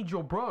 you need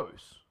your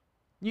bros.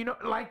 You know,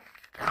 like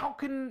how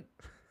can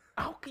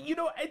you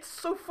know? It's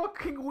so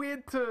fucking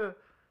weird to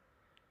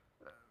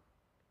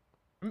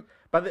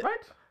But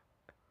right.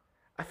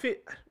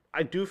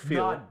 I do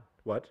feel None.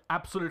 what.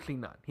 Absolutely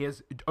none. He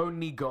has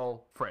only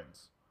girl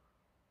friends.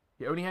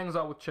 He only hangs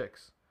out with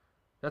chicks.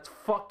 That's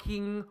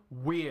fucking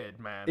weird,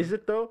 man. Is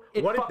it though?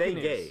 It What if they fucking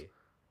is. gay?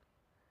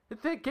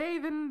 If they're gay,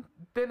 then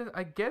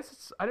I guess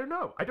it's. I don't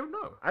know. I don't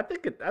know. I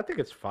think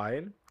it's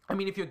fine. I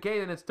mean, if you're gay,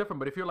 then it's different.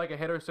 But if you're like a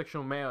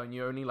heterosexual male and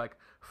you only like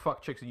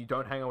fuck chicks and you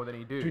don't hang out with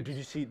any dudes, Dude,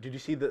 did you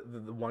see the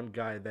one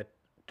guy that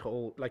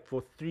told, like,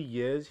 for 3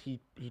 years he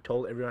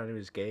told everyone he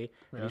was gay,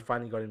 and he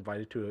finally got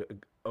invited to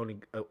only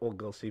all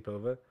girl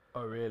sleepover.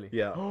 oh really?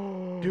 Yeah.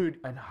 Dude,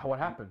 And what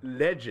happened?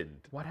 legend.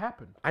 What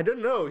happened? I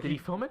don't know. Did he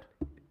film it?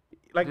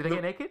 like Did they the-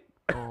 get naked?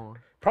 Oh,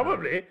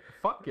 probably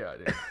fuck yeah,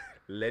 dude.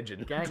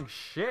 legend. Gang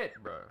shit,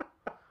 bro.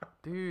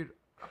 Dude,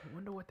 I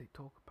wonder what they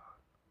talk about.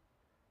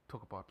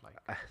 Talk about like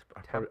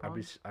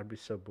I'd be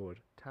so bored.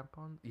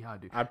 tampons. Yeah,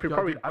 dude. I'd be Yo,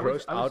 probably dude, I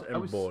was- grossed I was- out I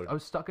and was- bored. I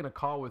was stuck in a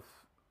car with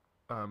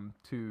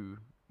 2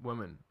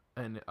 women,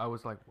 and I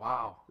was like,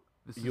 wow,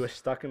 this You were is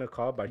stuck in a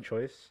car by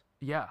choice.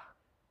 yeah,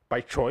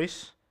 By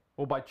choice.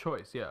 or by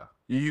choice, yeah.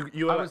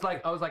 You. I was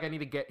like, I need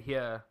to get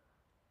here.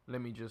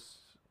 Let me just.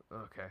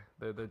 Okay,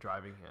 they're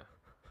driving here.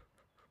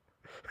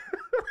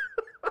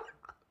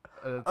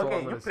 That's all I'm okay.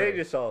 You gonna played say.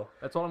 yourself.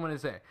 That's all I'm gonna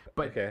say.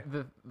 But Okay.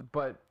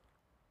 but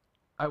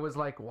I was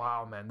like,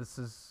 wow, man, this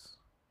is.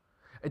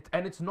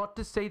 And it's not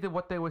to say that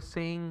what they were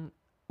saying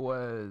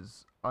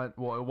was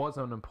well, it was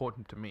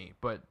unimportant to me,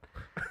 but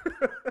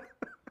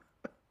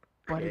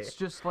Okay. it's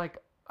just like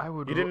I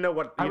would. You didn't know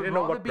what I you would didn't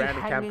know rather what be brand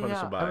of hanging tampons to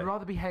out. I would buy.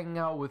 rather be hanging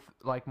out with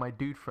like my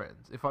dude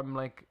friends. If I'm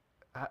like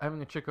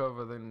having a chick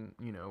over, then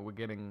we're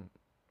getting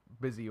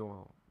busy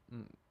or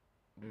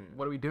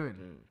what are we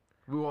doing?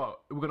 We're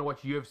gonna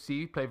watch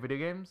UFC, play video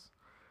games.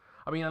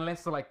 I mean,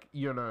 unless like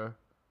You're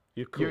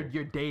cool.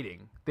 you're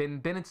dating,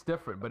 then it's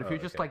different. But if you're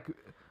just okay.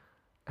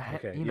 like,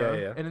 Okay, you yeah, know,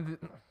 yeah. and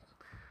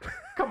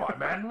come on,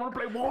 man, I want to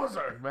play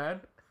Warzone,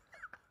 man.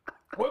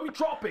 Where are we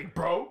dropping,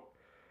 bro?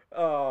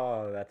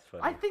 Oh, that's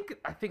funny. I think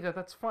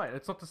that's fine.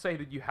 It's not to say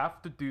that you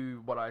have to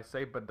do what I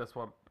say, but that's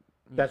what.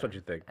 That's what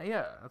you think.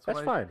 Yeah, that's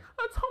That's fine.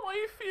 That's how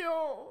I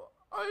feel.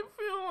 I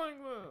feel like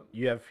that.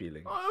 You have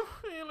feelings. I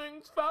have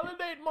feelings.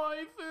 Validate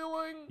my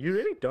feelings. You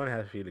really don't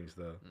have feelings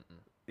though.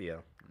 Yeah.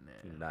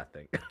 Nah.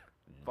 Nothing.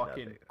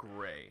 Fucking Nothing.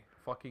 gray.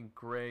 Fucking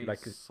gray Like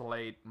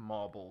slate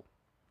marble.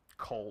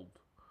 Cold.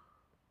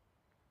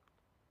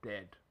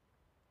 Dead.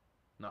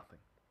 Nothing.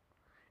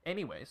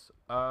 Anyways,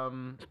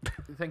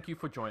 thank you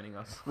for joining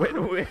us. Wait,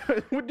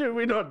 dude,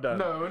 we're not done.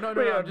 No.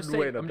 We're I'm just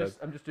way saying. not done.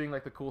 I'm just doing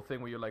like the cool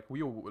thing where you're like,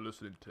 we were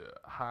listening to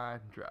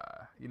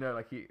Handra. You know,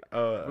 like he.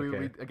 Oh,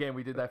 okay.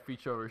 We did that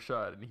feature of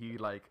Rashad, and he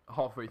like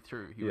halfway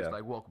through, he was Yeah.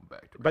 like, "Welcome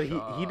back to." But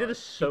Rashad." he did it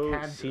so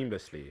can do it.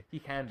 seamlessly. He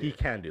can do. He it.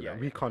 can do Yeah, that.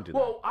 yeah. We can't do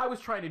Well, I was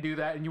trying to do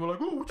that, and you were like,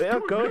 "Oh, that. Yeah,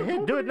 go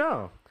ahead, do it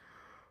now.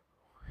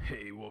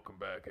 Hey, welcome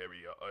back,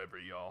 every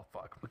y'all.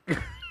 Fuck.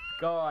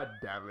 God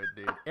damn it,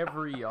 dude.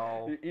 Every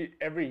y'all.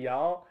 Every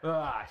y'all.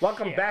 Ah,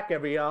 Welcome shit. back,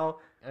 every y'all.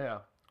 Yeah.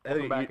 And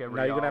Welcome back, you- every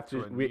now you're y'all gonna have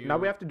to. a Now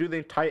we new- have to do the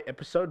entire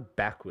episode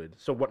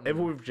backwards. So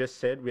whatever we've just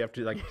said, we have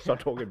to like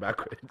start talking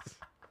backwards.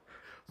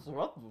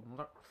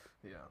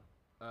 Yeah.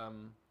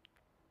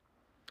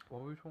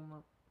 What were we talking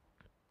about?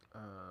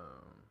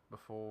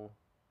 Before.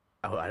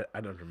 Oh,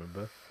 I don't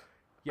remember.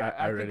 Yeah,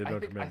 I really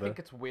don't I remember. think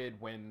it's weird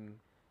when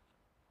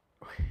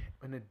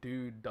a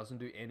dude doesn't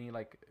do any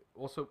like.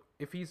 Also,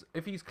 if he's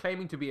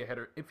claiming to be a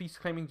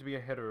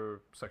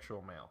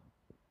heterosexual male,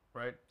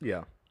 right?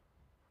 Yeah.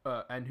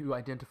 And who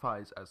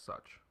identifies as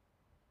such.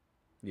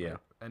 Yeah.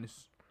 And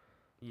is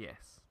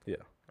yes. Yeah.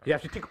 You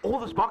have to tick all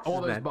those boxes,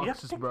 All those man. You have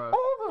to boxes, tick bro.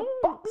 all the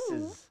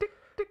boxes. Tick,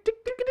 tick,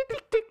 tick, tick, tick,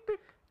 tick, tick, tick.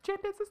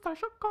 Gender is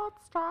social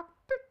construct.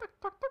 Tick, tick,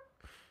 tick, tick.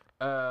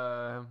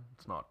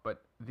 It's not,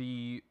 but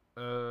the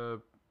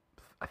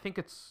I think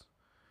it's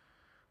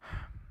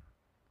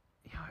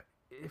yeah.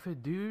 If a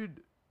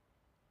dude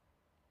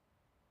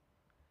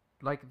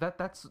like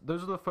that's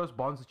those are the first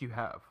bonds that you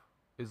have.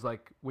 Is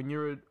like when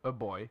you're a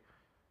boy,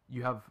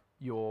 you have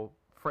your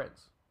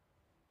friends,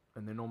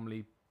 and they're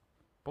normally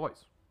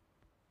boys.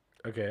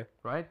 Okay.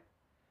 Right?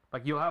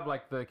 Like you'll have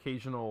like the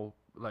occasional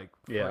like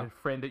Yeah.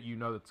 friend that you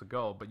know that's a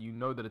girl, but you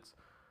know that it's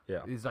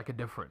Yeah. like a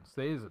difference.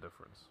 There is a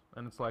difference,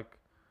 and it's like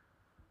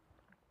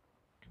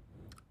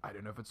I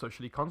don't know if it's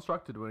socially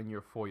constructed when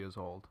you're 4 years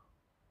old,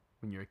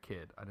 when you're a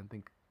kid. I don't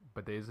think,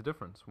 but there is a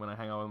difference. When I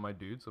hang out with my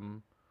dudes,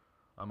 I'm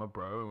a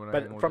bro, and when I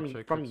hang out But with a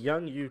chick, from it's-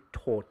 young, you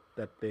taught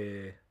that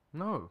there.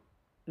 no,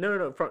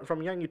 No.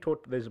 From young, you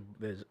taught there's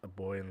a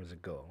boy and there's a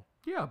girl.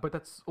 yeah, but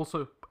that's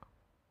also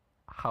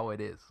how it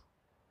is.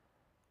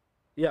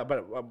 Yeah,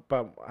 but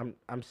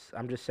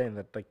I'm just saying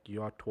that like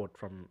you are taught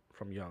from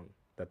young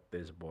that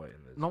there's a boy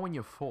and there's Not when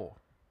you're 4.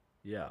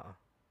 yeah.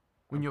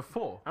 when you're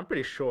 4. I'm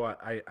pretty sure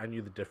I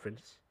knew the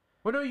difference.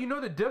 Well, no, you know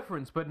the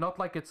difference, but not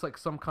like it's like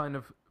some kind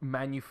of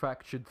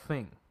manufactured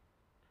thing,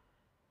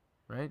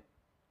 right?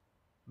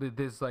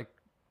 There's like,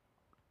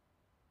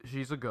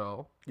 she's a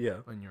girl Yeah.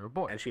 and you're a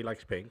boy. And she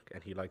likes pink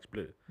and he likes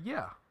blue.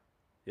 Yeah,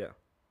 Yeah.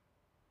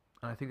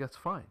 and I think that's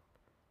fine.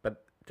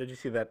 But did you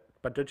see that?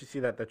 But don't you see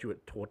that you were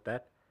taught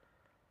that?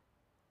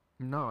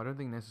 No, I don't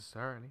think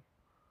necessarily.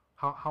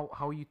 How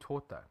are you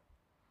taught that?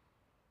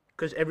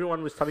 Because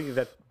everyone was telling you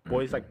that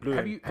boys like blue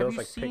Have and you girls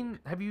like seen?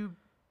 pink. Have you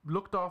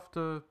looked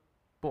after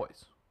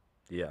boys?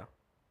 Yeah.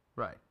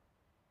 Right.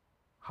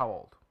 How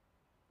old?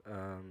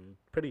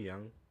 Pretty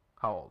young.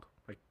 How old?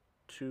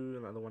 2,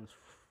 and the other one's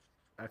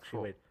actually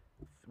 4. wait.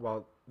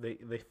 Well, they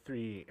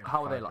 3. And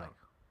How are 5 they now.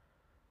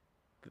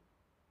 like?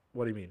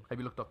 What do you mean? Have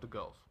you looked after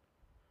girls?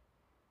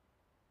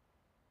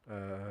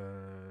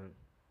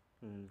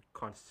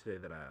 Can't say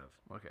that I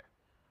have. Okay.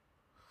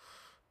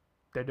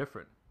 They're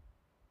different.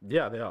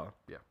 Yeah, they are.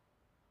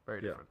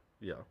 Very Yeah. different.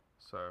 Yeah.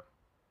 So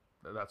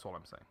that's all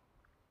I'm saying.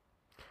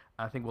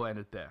 I think we'll end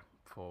it there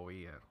before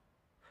we.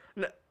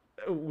 No,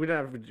 we don't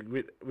have.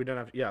 We don't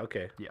have. Yeah.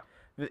 Okay. Yeah.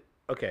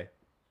 Okay.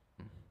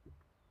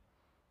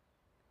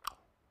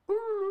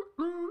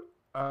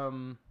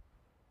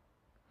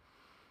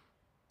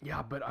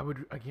 Yeah, but I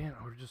would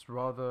just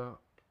rather.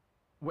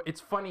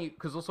 It's funny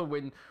because also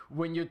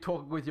when you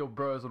talk with your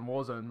bros on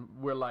Warzone,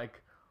 we're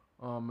like,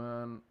 oh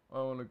man, I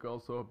want a girl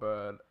so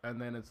bad, and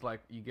then it's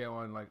like you get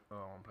one like, oh,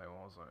 I want to play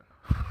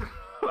Warzone.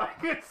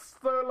 Like it's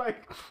so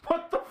like,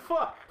 what the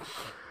fuck?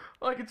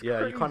 Like it's Yeah,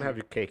 crazy. you can't have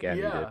your cake and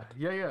eat it.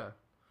 Yeah.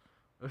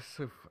 It's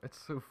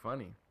so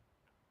funny.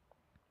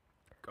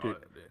 Dude,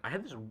 God, dude. I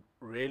had this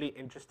really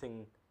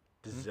interesting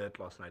dessert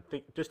last night.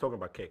 Just talking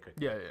about cake.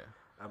 Yeah.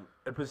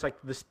 It was like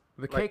this.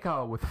 The cake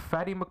hour with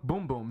Fatty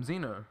McBoom Boom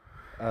Zeno.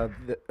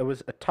 It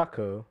was a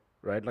taco,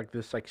 right? Like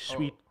this, like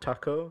sweet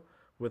taco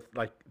with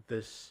like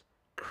this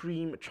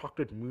cream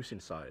chocolate mousse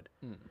inside.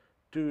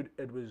 Dude,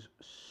 it was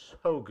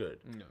so good.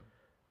 Yeah.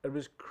 It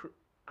was.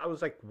 I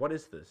was like, what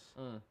is this?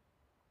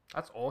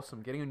 That's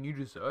awesome. Getting a new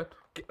dessert.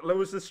 It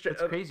was this.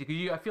 It's crazy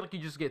because I feel like you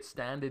just get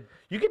standard.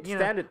 You get you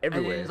know, standard And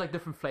everywhere. then there's like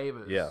different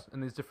flavors. Yeah.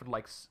 And there's different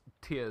like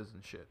tiers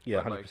and shit.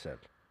 Yeah, But, like, 100%.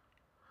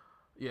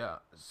 Yeah.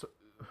 So,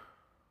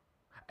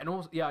 and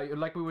also, yeah,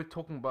 like we were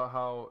talking about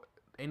how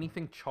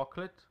anything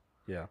chocolate,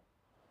 Yeah.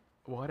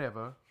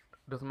 whatever,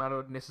 doesn't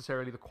matter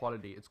necessarily the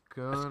quality. It's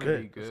gonna It's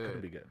good. be good. It's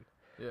gonna be good.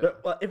 Yeah. No,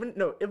 well,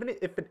 even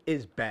if it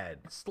is bad,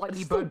 Slightly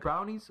it's still- burnt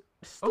brownies.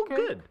 it's still Okay.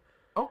 good.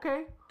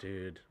 Okay.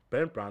 Dude,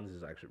 burnt browns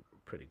is actually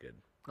pretty good.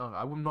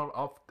 I'm not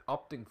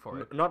opting for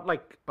it, Not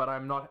like but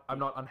I'm not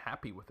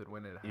unhappy with it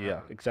when it happens.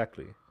 yeah,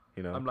 exactly.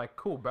 You know. I'm like,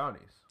 cool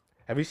brownies.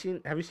 Have you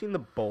seen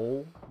the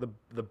bowl,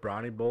 the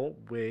brownie bowl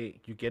where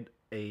you get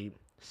a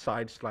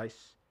side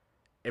slice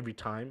every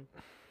time?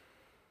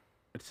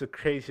 It's the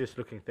craziest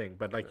looking thing,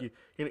 but like you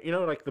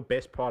know like the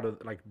best part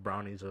of like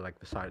brownies are like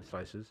the side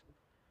slices.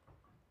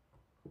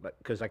 Like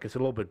cuz like it's a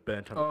little bit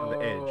burnt on the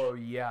edge. Oh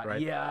yeah,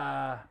 right?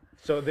 yeah.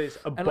 So there's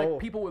a And bowl. like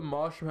people with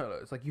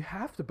marshmallows, like you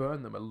have to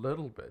burn them a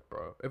little bit,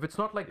 bro. If it's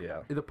not like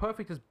Yeah. the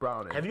perfect is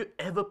brownie. Have you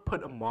ever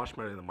put a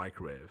marshmallow in the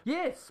microwave?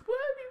 Yes. What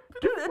have you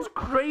Dude, it's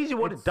crazy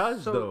what It's it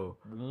does so-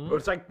 though.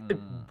 It's like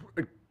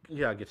it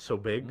gets so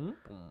big.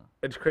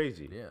 It's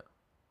crazy.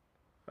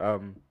 Yeah.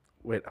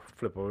 Wait,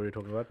 Flip, what were we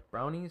talking about?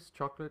 Brownies,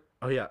 chocolate.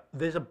 Oh yeah,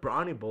 there's a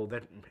brownie bowl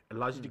that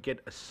allows you to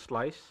get a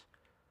slice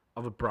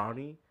of a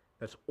brownie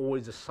that's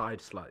always a side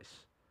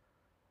slice.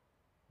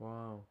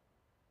 Wow.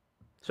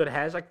 So it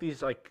has like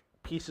these like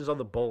pieces of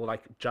the bowl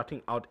like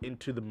jutting out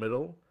into the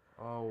middle,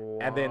 Oh. Wow.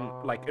 and then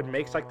like it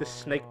makes like this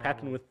snake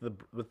pattern with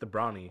the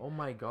brownie. Oh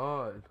my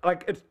god.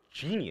 Like it's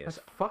genius.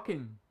 That's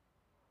fucking.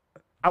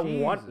 I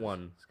want Jesus.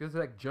 one. It's 'cause it's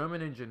like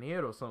German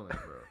engineered or something,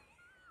 bro.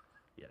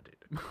 Yeah,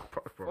 dude.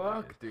 Probably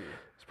Fuck, is. dude.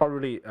 It's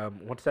probably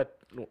what's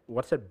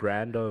that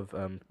brand of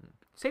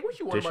Say what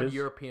you want about Dishes?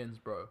 Europeans,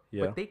 bro.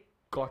 Yeah. But they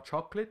got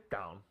chocolate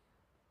down.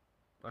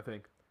 I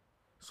think.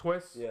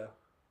 Swiss,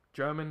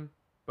 German,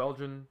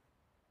 Belgian.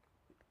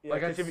 Yeah,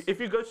 Like, 'cause if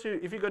you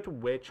go to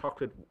where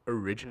chocolate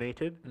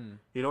originated,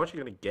 you know what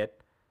you're gonna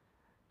get,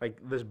 like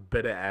this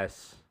bitter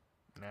ass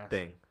Nasty.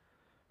 thing.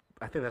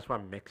 I think that's why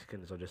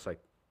Mexicans are just like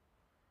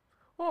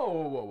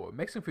Whoa.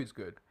 Mexican food's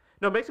good.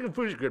 no Mexican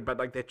food is good, but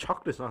like their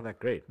chocolate's not that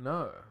great.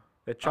 No.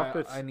 Their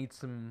chocolates. I need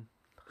some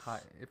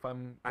high. If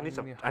I'm. I need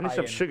some- eating I need some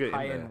high-end- sugar in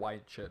high-end there.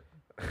 white shit.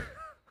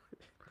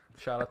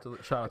 shout out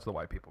to the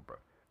white people, bro.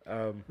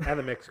 And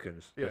the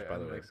Mexicans, Yeah, just by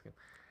the way. Mexican.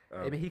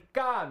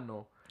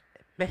 Mexicano.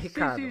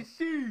 Mexicano.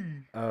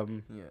 Sí.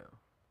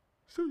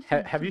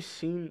 Yeah. Have you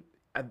seen?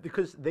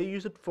 Because they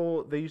use it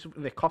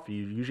in their coffee.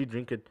 You usually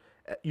drink it.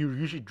 You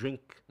usually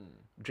drink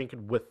it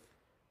with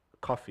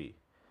coffee.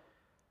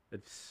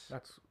 It's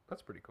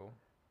That's pretty cool.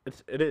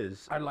 it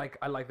is. I like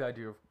the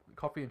idea of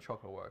coffee and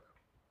chocolate work,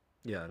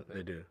 Yeah,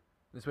 they do.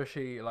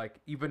 especially like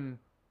even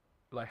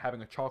like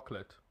having a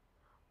chocolate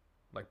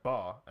like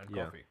bar and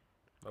Yeah. coffee.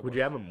 That Would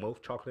you have a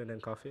milk chocolate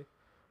and coffee?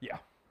 Yeah.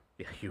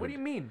 Yeah, you What do would. you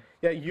mean?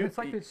 Yeah, you. It's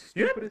like the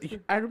you had- stupidest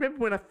thing. I remember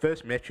when I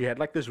first met you, you had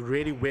like this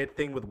really weird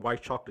thing with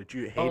white chocolate.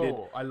 You hated.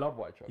 Oh, I love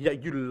white chocolate. Yeah,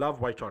 you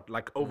love white chocolate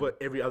like over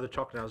every other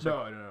chocolate. And I was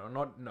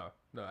like,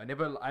 No. I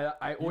never.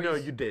 I always. no,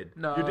 you did.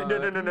 No, you did.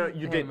 No.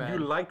 You hey, did. man. You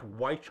liked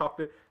white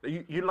chocolate.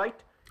 You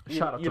liked.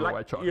 Shout out to the like,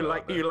 white chocolate You out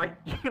like there. you like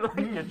you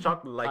like your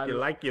chocolate like you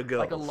like your girls.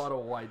 Like a lot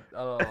of white.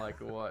 I don't like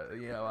white.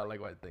 Yeah, I like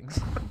white things.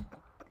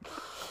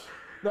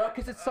 No,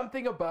 because it's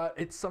something about.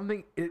 It's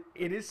something. It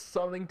is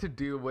something to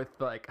do with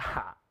like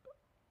ha.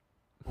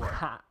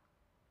 Ha.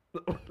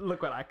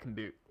 Look what I can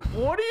do.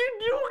 What are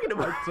you talking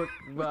about? I took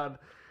man,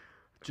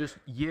 just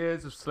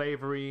years of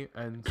slavery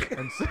and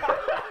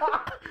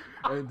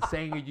and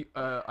saying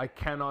I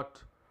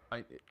cannot.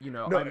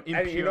 No, I'm and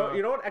impure.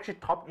 you know what actually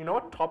topped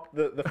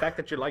the fact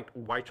that you liked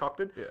white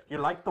chocolate. Yeah. You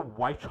liked the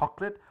white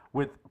chocolate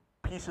with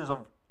pieces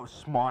of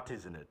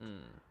Smarties in it.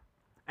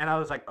 And I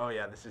was like, oh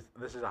yeah, this is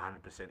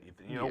 100%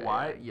 Ethan. You know Yeah,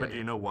 why? yeah, But do yeah.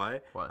 you know why?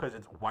 Why? Because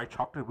it's white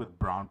chocolate with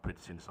brown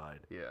bits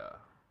inside. Yeah.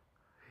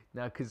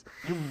 Now, cause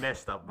You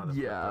messed up, motherfucker.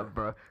 yeah,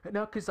 bro.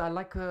 No, cause I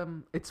like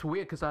it's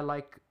weird, cause I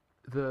like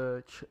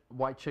the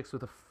white chicks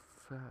with a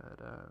fat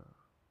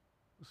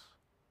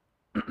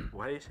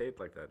Why do you say it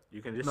like that?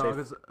 You can just No, say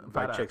 'cause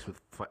white fat chicks ass.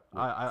 with fat.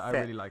 I fat.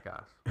 really like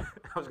ass.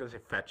 I was gonna say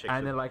fat chicks.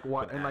 And with, then like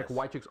with and like ass.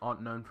 white chicks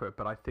aren't known for it,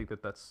 but I think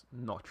that's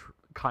not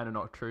kind of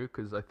not true,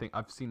 because I think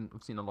I've seen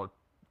a lot of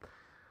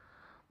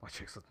white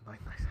chicks with nice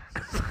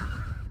asses.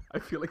 I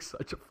feel like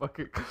such a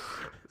fucking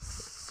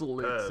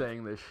slut Perv.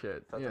 saying this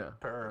shit. Such a yeah,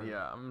 perv.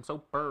 yeah, I'm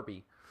so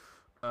pervy.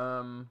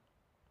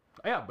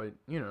 Yeah, but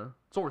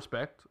it's all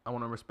respect. I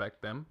want to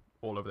respect them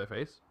all over their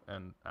face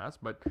and ass,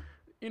 but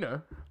I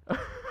know.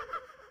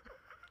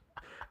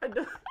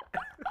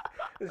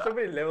 There's so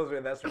many levels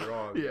where that's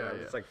wrong. Yeah,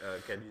 It's like,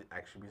 can you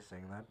actually be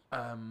saying that?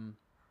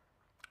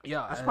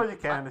 yeah. I suppose you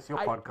can. It's your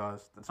I-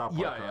 podcast. It's our podcast.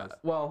 Yeah.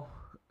 Well,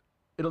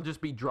 it'll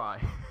just be dry.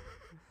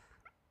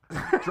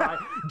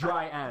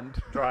 dry and.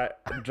 Dry.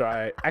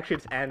 Actually,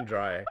 it's and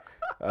dry.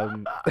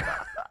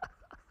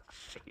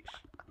 Sheesh.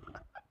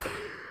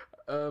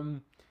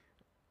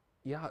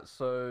 Yeah.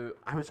 So.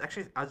 I was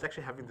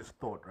actually having this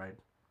thought, right?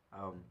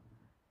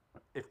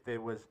 If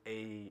there was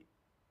a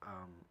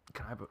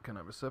Can I have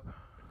a sip?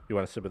 you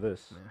want a sip of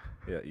this?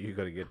 Yeah, you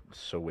gotta get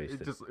so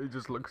wasted. It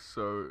just looks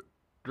so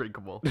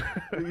drinkable.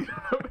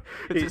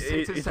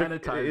 it's a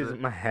sanitizer. It is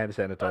my hand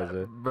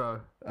sanitizer.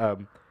 Bro.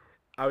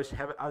 I was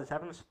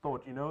having this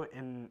thought.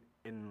 In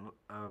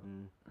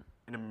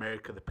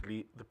America,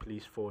 the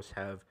police force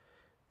have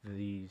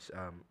these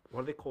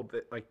what are they called?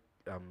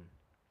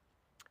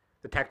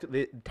 The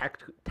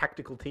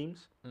tactical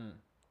teams,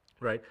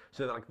 right?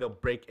 So that, like, they'll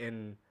break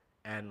in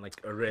and like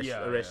arrest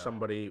Yeah.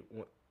 somebody,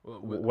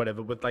 With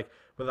whatever. With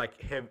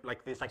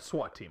there's like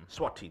SWAT team.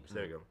 SWAT teams.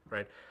 There you go.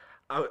 Right.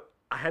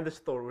 I had this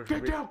thought. Which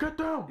Get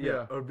down.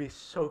 Yeah, it would be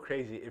so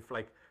crazy if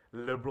like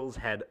liberals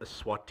had a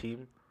SWAT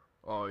team.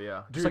 Oh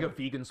yeah. Just Dude. like a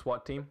vegan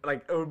SWAT team.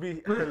 Like, it would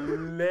be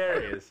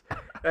hilarious.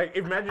 Like,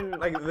 imagine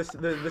like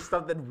the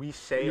stuff that we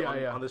say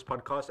on this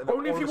podcast. And then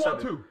Only if all you of a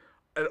want sudden- to.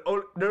 And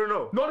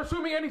no. Not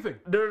assuming anything.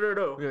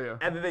 No. Yeah.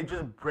 And then they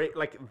just break,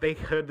 like, they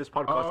heard this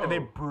podcast and they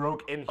Oh.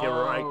 broke in here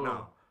right Oh.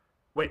 now.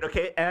 Wait,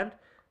 okay, and?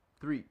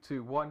 3,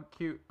 2, 1,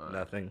 cue.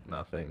 Nothing.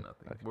 Nothing.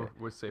 Okay.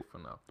 We're safe for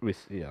now.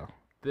 Yeah.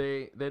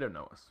 They don't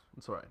know us.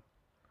 It's alright.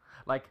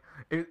 Like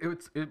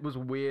it was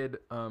weird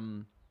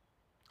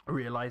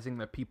realizing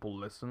that people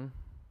listen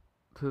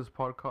to this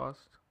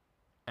podcast,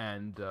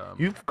 and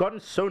You've gotten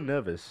so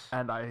nervous.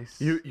 and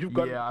you've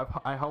got-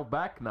 I held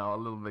back now a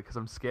little bit because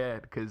I'm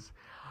scared, because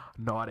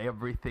not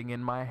everything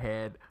in my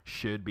head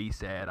should be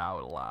said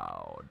out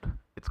loud.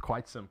 It's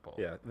quite simple.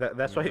 Yeah,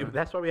 that's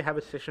why we have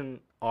a session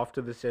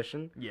after the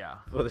session Yeah.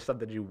 for the stuff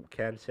that you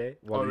can say,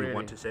 what you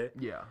want to say.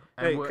 Yeah.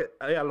 Hey, And we're-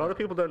 a lot of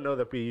people don't know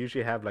that we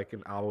usually have like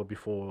an hour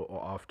before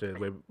or after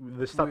where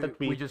the stuff that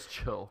we just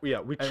chill. we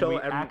and chill we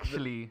and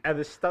actually and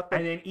the stuff that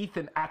and then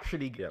Ethan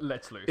actually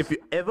lets loose. if you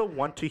ever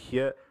want to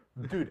hear,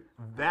 dude,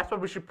 that's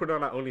what we should put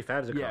on our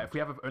OnlyFans account. Yeah, if we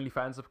have an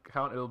OnlyFans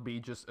account, it'll be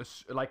just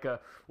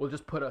we'll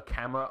just put a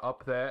camera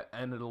up there,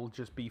 and it'll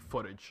just be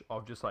footage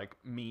of just like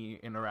me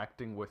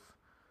interacting with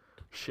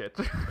shit.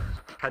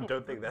 I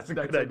don't think that's a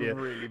That's good a idea.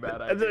 really bad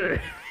That's idea.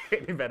 a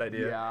really bad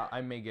idea. Yeah, I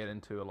may get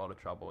into a lot of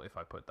trouble if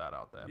I put that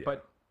out there. Yeah.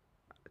 But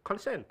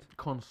Consent.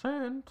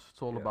 consent,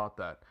 it's all Yeah. about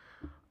that.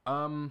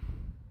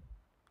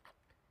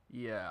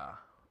 Yeah,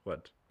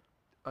 What?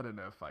 I don't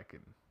know if I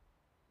can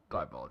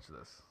divulge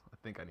this. I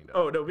think I need to.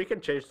 Oh no, we can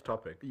change the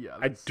topic. Yeah, I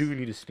let's- do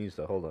need to sneeze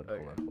though. Hold on.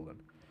 Okay.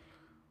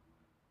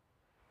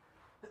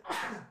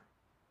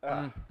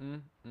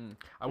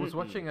 I was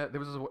watching there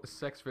was a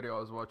sex video I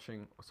was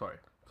watching. Sorry,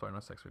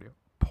 not sex video.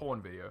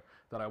 Porn video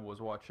that I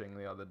was watching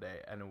the other day,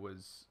 and it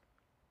was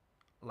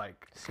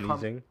like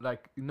Sneezing?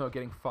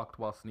 getting fucked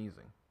while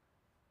sneezing.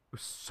 It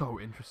was so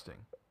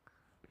interesting.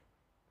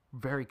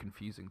 Very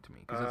confusing to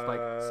me, because it's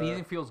like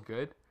sneezing feels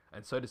good,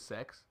 and so does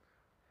sex,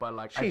 but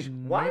like Sheesh, I've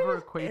why never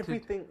is equated.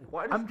 everything?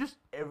 Why does I'm just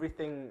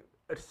everything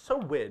It's so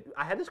weird.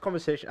 I had this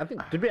conversation. I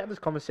think did we have this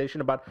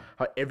conversation about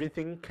how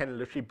everything can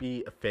literally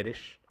be a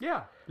fetish?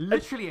 Yeah,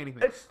 literally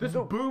anything. it's This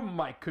the- boom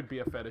mic could be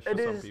a fetish for It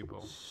some is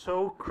people.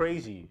 so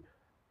crazy,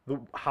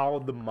 how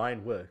the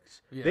mind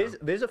works. Yeah.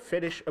 There's a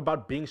fetish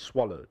about being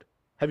swallowed.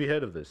 Have you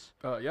heard of this?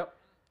 Yep.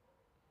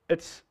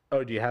 It's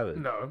do you have it?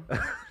 No,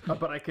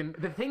 but I can.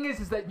 The thing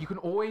is that you can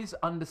always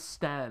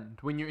understand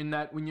when you're in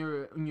that when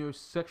you're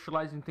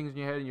sexualizing things in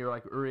your head and you're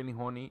like really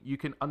horny. You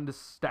can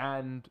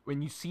understand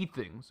when you see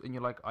things and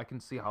you're like, I can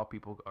see how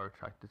people are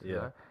attracted to Yeah.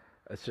 that.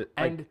 It's just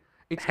And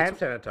it's hand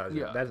sanitizer.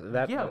 yeah,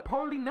 That yeah,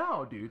 probably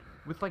now, dude,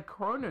 with like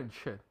Corona and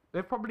shit.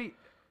 They're probably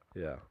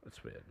yeah,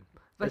 it's weird.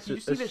 like it's you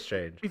just, see it's this.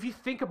 strange. If you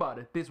think about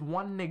it, there's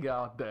one nigga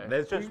out there.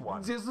 There's just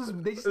one. There just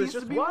There's needs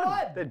just to be one.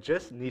 one. There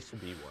just needs to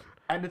be one.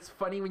 And it's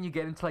funny when you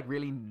get into like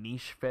really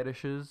niche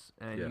fetishes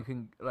and Yeah. you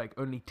can like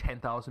only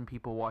 10,000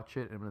 people watch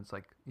it and it's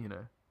like,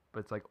 but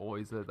it's like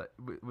always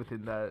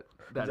within that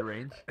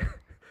range.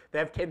 They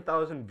have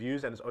 10,000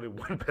 views and it's only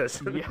one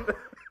person. Yeah.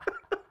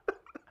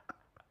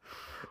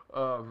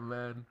 Oh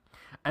man.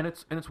 And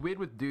it's weird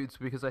with dudes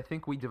because I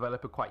think we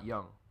develop it quite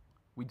young.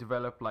 We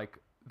develop like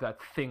that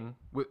thing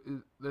with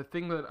the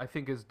thing that I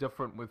think is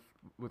different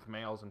with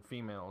males and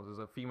females is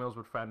that females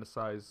would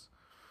fantasize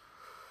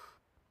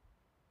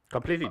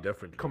Completely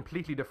different.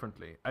 completely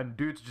differently, and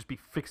dudes just be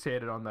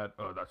fixated on that.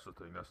 Oh, that's the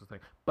thing.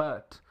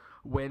 But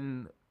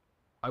when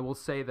I will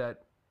say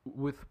that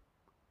with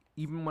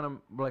even when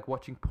I'm like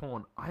watching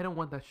porn, I don't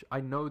want that.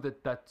 I know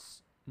that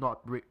that's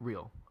not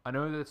real. I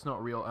know that it's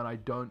not real, and I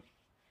don't.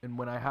 And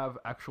when I have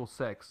actual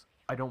sex,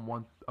 I'm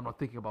not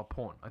thinking about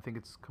porn. I think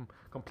it's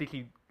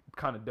completely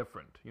kind of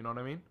different. You know what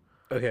I mean?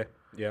 Okay.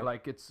 Yeah.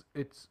 Like it's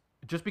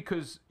just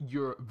because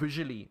you're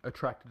visually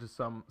attracted to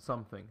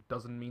something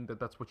doesn't mean that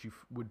that's what you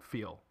would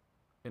feel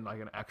in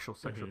like an actual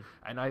sexual.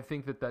 And I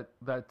think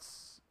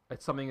that's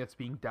something that's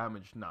being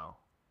damaged now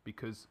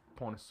because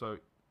porn is so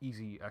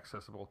easy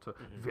accessible to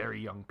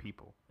very young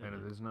people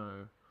and there's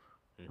no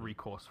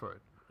recourse for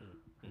it,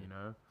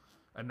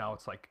 and now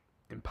it's like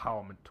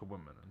empowerment to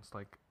women and it's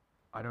like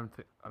I don't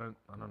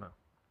know.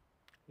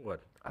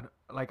 What?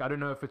 I don't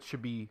know if it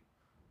should be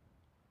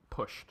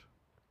pushed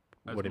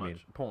as What do you much.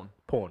 mean? Porn.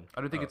 Porn.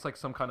 I don't think it's like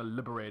some kind of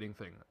liberating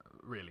thing,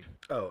 really.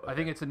 Oh. I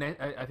think it's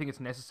I think it's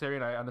necessary,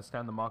 and I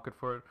understand the market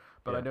for it,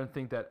 but I Yeah. don't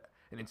think that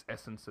in its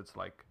essence it's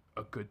like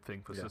a good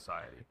thing for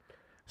society.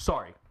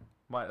 Sorry,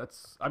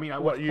 I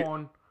watch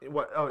porn.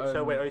 What? Oh,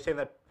 so wait, Um, are you saying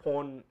that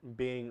porn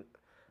being?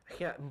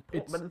 Yeah,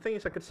 It's- but the thing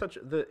is, like,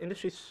 the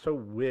industry's so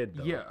weird.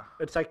 Though. Yeah.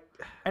 It's like,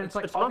 And it's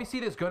like not-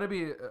 obviously there's gonna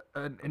be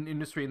an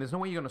industry, and there's no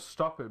way you're gonna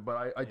stop it.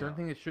 But I don't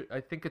think it should.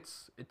 I think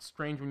it's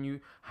strange when you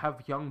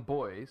have young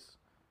boys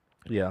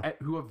yeah.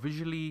 who are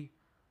visually.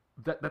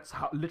 That's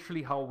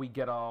literally how we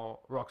get our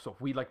rocks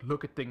off. We like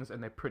look at things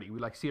and they're pretty. We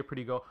like see a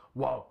pretty girl,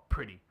 wow,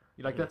 pretty.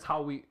 Like that's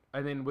how we.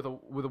 And then with a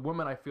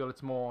woman, I feel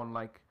it's more on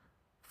like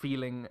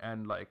feeling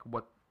and like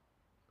what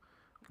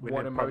We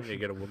what need probably emotion.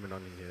 get a woman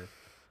on here.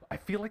 I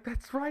feel like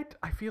that's right.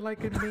 I feel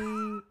like it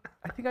may.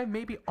 I think I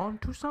may be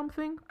onto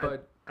something,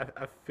 but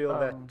I feel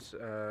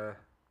that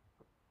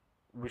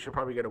we should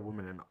probably get a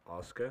woman and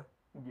ask her,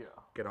 yeah.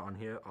 get her on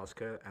here, ask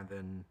her, and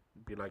then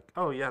be like,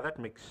 oh yeah, that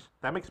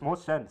makes more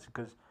sense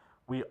because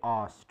we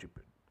are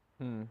stupid.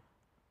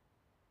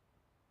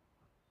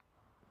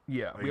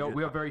 Yeah, Or we you are just-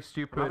 we are very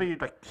stupid. How are you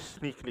like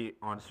sneakily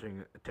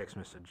answering a text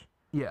message?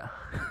 Yeah.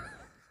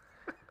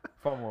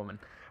 From a woman.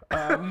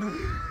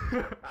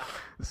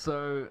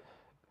 So,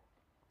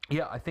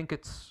 yeah, I think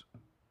it's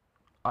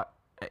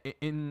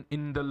in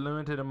the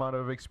limited amount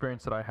of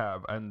experience that I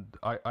have, and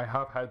I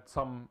have had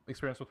some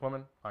experience with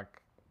women.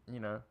 Like,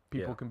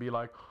 people Yeah. can be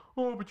like,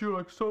 oh, but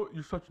you're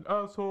such an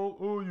asshole.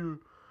 Oh,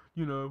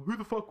 who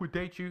the fuck would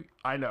date you?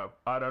 I know,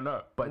 I don't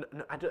know, but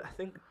No, I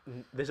think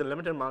there's a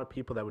limited amount of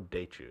people that would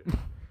date you.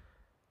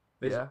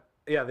 yeah.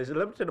 Yeah, there's a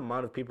limited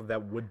amount of people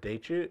that would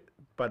date you,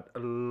 but a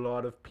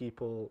lot of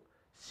people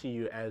see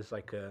you as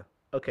like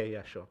okay,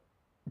 yeah, sure.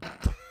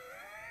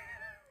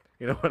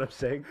 You know what I'm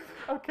saying?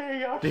 Okay,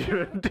 yeah. Do you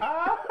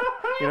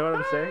know what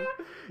I'm saying?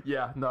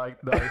 Yeah, no,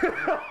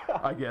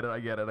 I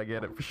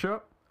get it for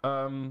sure.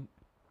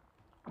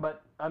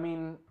 But I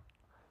mean,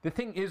 the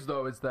thing is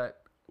though is that,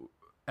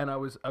 and I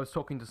was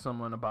talking to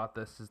someone about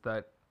this, is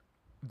that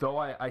though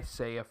I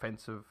say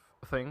offensive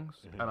things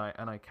and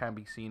I can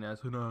be seen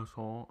as an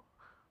asshole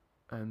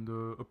and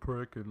a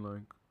prick and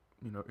like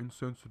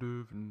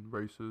insensitive and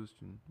racist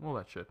and all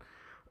that shit.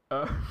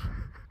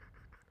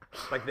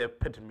 Like the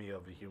epitome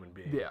of a human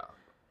being. Yeah,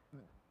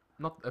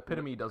 not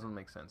epitome doesn't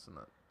make sense in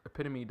that.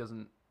 Epitome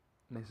doesn't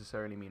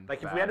necessarily mean Like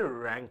if bad. we had to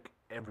rank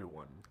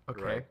everyone.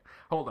 Okay. Right?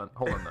 Hold on.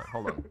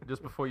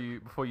 Just before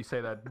you say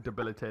that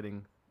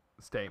debilitating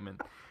statement.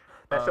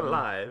 That's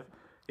alive.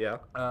 Yeah.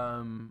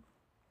 I'm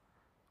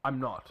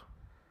not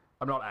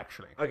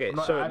actually. Okay, I'm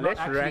not- so I'm not let's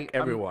actually- rank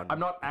everyone. I'm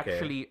not Okay.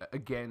 actually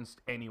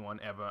against anyone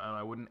ever, and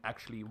I wouldn't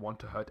actually want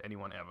to hurt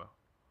anyone ever.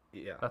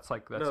 Yeah. That's no,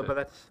 it.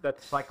 but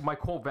that's Like my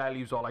core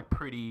values are like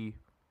pretty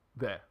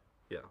there.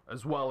 Yeah.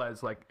 as well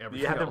as like You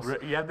everything have them.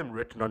 else. You have them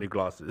written on your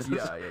glasses.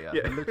 Yeah.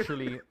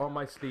 Literally on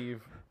my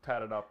sleeve,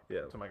 tatted up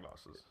Yeah. to my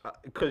glasses.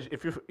 Because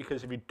if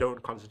you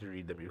don't constantly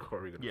read them, you're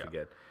probably gonna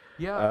forget.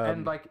 Yeah,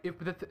 and like if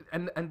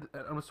and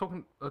I was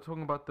talking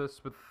about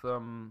this with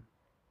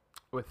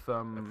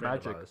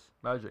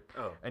Magic,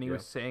 Oh, and he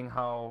was saying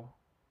how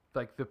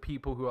like the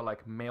people who are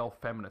like male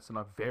feminists and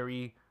are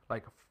very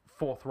like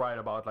forthright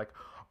about like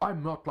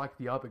I'm not like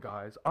the other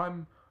guys.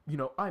 I'm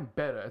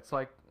better. It's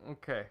like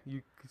okay,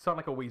 you sound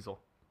like a weasel.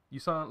 You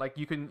sound like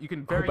you can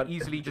very but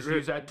easily just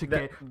use that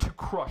to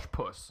crush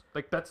puss.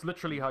 Like that's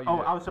literally how you. Oh,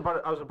 do it. I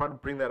was about to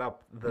bring that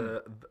up.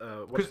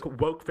 What's it called?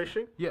 Woke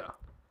fishing. Yeah.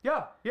 Like,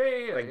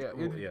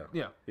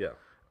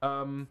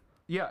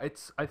 Yeah,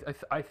 it's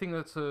I think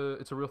it's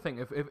a real thing.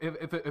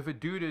 If a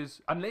dude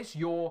is, unless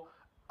you're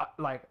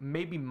like,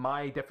 maybe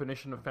my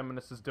definition of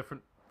feminist is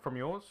different from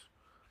yours,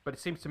 but it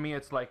seems to me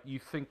it's like you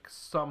think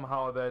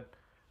somehow that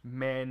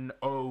men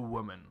owe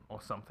women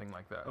or something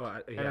like that.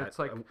 And it's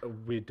like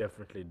we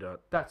definitely don't.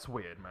 that's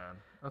weird, man.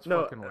 That's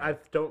No, fucking weird.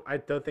 I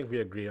don't think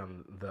we agree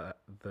on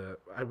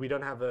we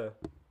don't have a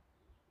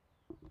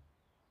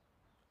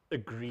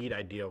agreed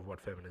idea of what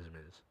feminism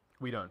is.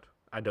 We don't.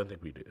 I don't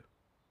think we do.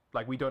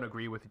 Like we don't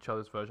agree with each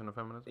other's version of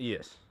feminism.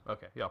 Yes,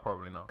 Okay, yeah,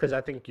 probably not. because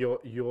I think your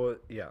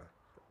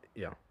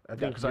I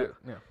think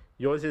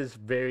yours is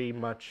very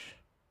much,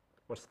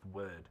 what's the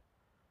word?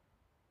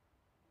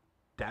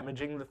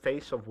 Damaging the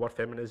face of what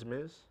feminism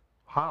is,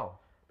 How?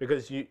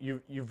 because you're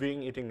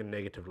viewing it in a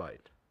negative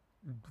light.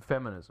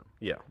 Feminism.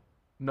 Yeah.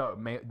 No,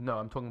 no,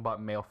 I'm talking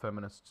about male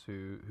feminists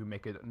who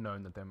make it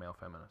known that they're male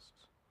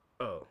feminists.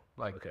 Oh.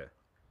 Like, Okay.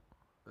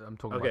 I'm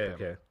talking Okay. about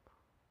them. Okay.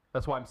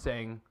 That's why I'm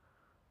saying,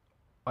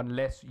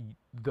 unless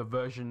the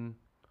version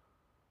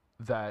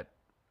that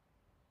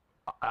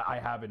I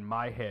have in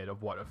my head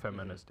of what a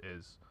feminist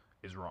is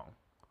wrong.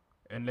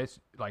 Unless,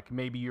 like,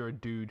 maybe you're a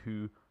dude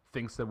who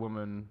thinks that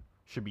women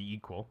should be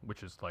equal,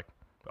 which is like,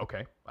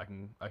 okay, I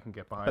can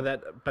get behind.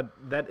 But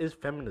that is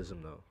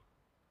feminism, though.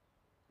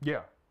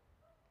 Yeah.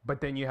 But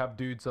then you have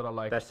dudes that are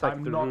like, That's like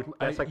I'm the not. root-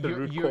 that's like the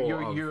root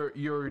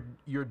core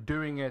You're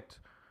doing it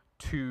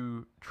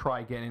to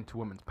try get into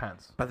women's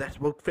pants. But that's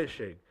woke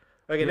fishing.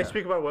 Okay, let's Yeah.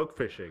 speak about woke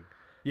fishing.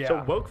 Yeah.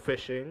 So woke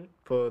fishing,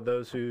 for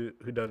those who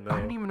don't know. I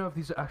don't even know if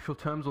these are actual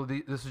terms or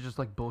this is just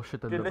like bullshit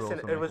that Dude, liberals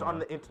listen, are it was making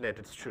on up. the internet.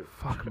 It's true.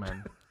 Fuck,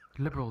 man.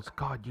 Liberals,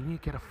 God, you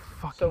need to get a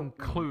fucking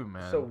clue,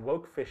 man. So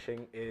woke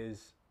fishing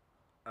is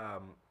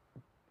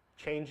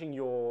changing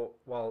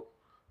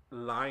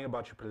lying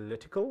about your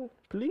political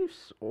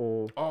beliefs,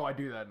 or oh, I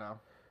do that now.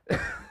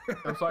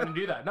 I'm starting to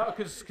do that. No,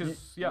 because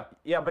yeah.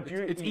 Yeah, but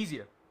It's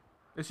easier.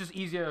 It's just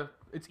easier.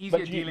 It's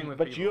easier dealing with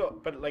people.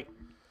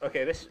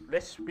 Okay,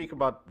 let's speak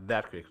about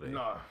that quickly.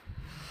 No.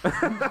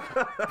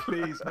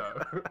 Please no.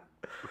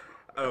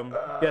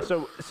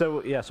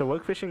 So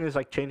woke fishing is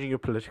like changing your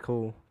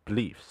political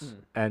beliefs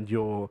and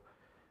your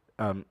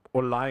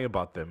or lying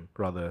about them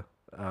rather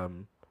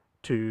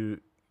to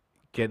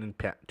get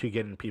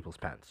in people's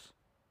pants.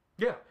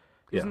 Yeah.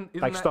 Yeah. Isn't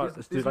Like that,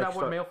 isn't like that what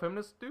start- male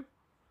feminists do?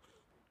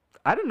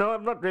 I don't know.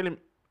 I'm not really.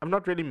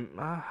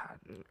 I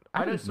I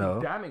know don't some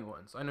know. damning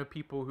ones. I know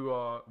people who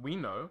we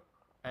know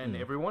and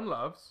Mm. everyone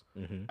loves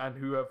Mm-hmm. and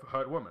who have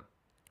hurt women.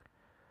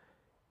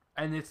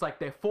 And it's like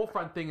their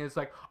forefront thing is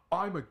like,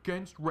 I'm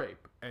against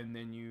rape. And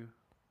then you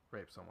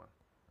rape someone.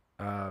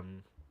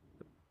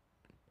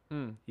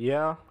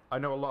 Yeah. I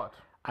know a lot.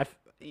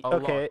 Okay.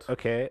 lot.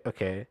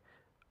 Okay.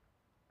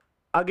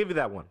 I'll give you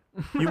that one.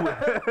 You,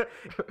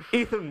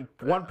 Ethan,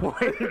 1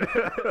 point.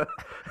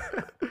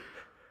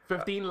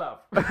 15 love.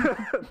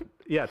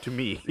 Yeah, to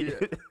me.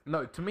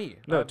 No, to me.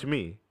 No, to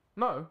me.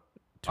 No.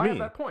 To I me. have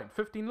that point.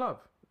 15 love.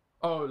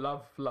 Oh,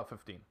 love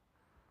 15.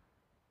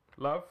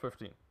 Love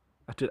 15.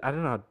 I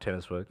don't know how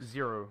tennis works.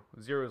 Zero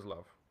is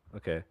love.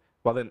 Okay.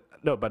 Well then,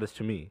 no, but it's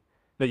to me.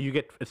 No,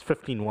 it's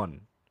 15-1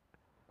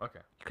 Okay.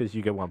 because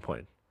you get 1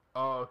 point.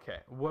 Oh, okay.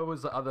 What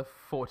was the other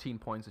 14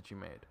 points that you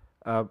made?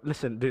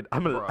 Listen, dude,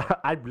 Bro.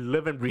 I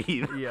live and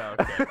breathe. Yeah,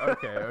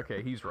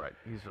 okay. He's right.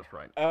 He's just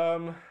right.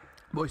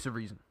 Voice of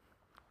reason.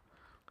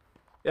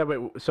 Yeah, wait.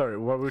 Sorry,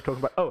 what were we talking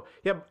about? Oh,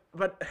 yeah,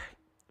 but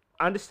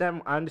I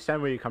understand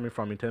where you're coming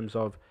from in terms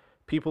of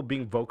people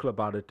being vocal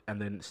about it and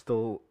then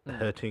still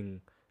hurting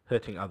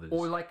others.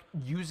 Or like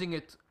using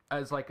it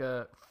as like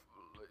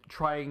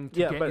trying to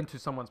Yeah, get but- into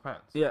someone's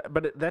pants. Yeah,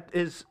 but that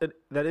is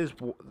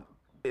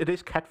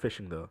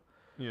catfishing though.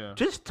 Yeah.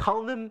 Just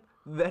tell them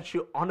that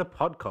you're on a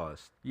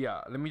podcast.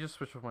 Yeah, let me just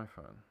switch off my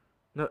phone.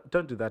 No,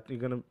 don't do that. You're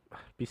gonna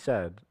be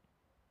sad.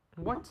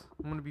 What?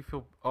 I'm gonna be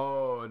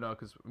oh no,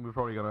 because we're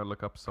probably gonna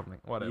look up something.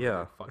 Whatever.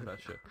 Yeah. Fuck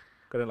that shit.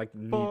 Gonna like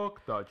need.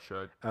 Fuck that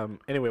shit.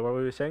 Anyway, what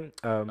were we saying?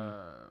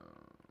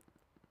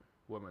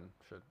 Women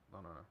shit.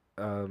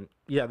 No.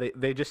 Yeah,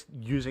 they just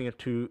using it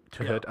to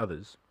hurt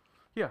others.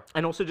 Yeah.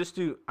 And also just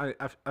to I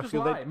Just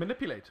feel lie,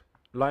 manipulate.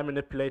 lie,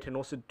 manipulate, and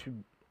also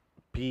to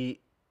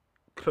be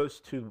close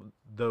to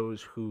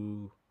those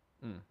who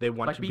they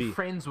want Like to be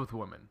friends with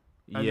women.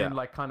 And Yeah. then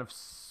like kind of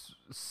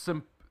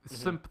simp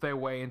their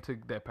way into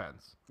their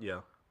pants.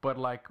 Yeah. But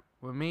like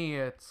with me,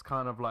 it's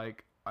kind of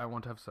like I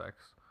want to have sex.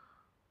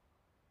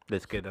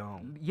 Let's get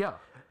on. Yeah,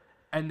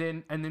 and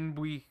then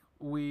we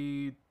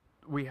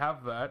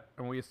have that,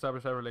 and we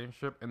establish that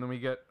relationship, and then we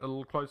get a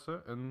little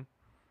closer, and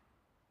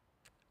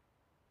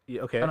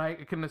Yeah, okay. I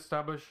can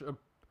establish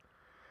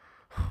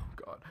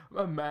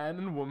a man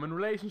and woman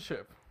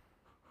relationship.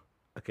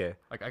 Okay.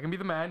 Like, I can be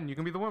the man, and you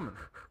can be the woman.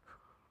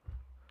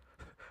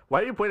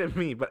 Why are you pointing at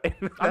me? But that's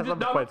I'm not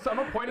the point. I'm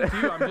not pointing to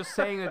you. I'm just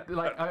saying that,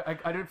 like,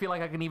 I don't feel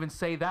like I can even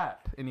say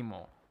that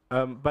anymore.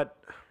 But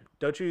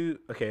don't you?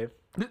 Okay.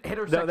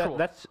 Heterosexual. No,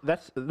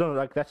 that's no,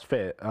 like that's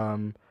fair.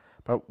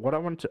 But what I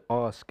want to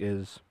ask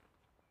is,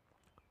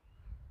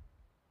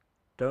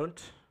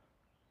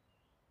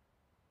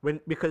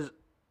 because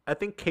I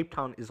think Cape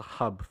Town is a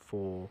hub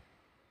for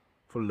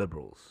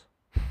liberals,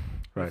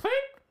 right?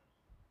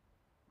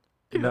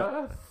 Think?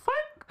 No.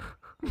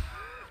 Think?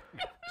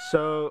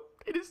 So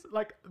It is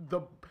like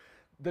the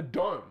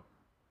dome.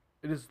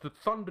 It is the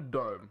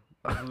Thunderdome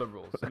of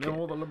liberals, and then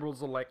all the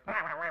liberals are like,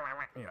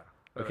 yeah.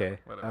 okay.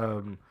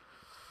 Whatever.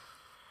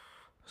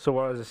 So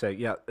what was I saying?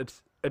 Yeah,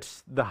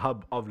 it's the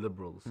hub of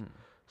liberals.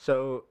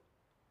 So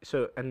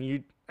and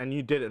you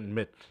did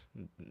admit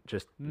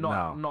just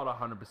now. Not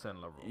 100%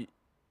 liberal.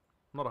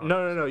 Not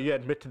 100%. No. You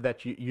admitted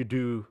that you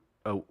do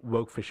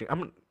woke fishing.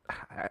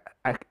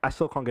 I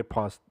still can't get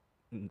past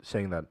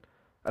saying that.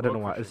 I don't know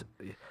why.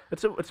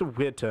 It's a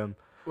weird term.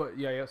 Well,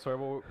 yeah. Sorry.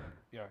 Well,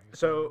 yeah.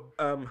 So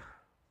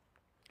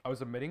I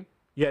was admitting.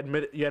 you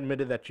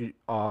admitted that you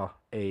are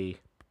a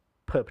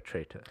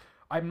perpetrator.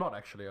 I'm not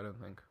actually. I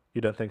don't think. You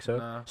don't think so?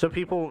 Nah. So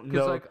people Because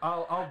know. like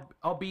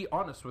I'll be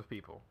honest with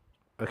people.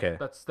 Okay.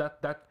 That's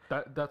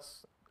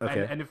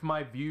Okay. And if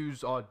my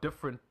views are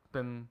different,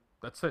 then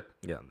that's it.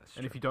 Yeah, that's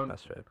And true. if you don't,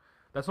 That's fair.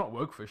 that's not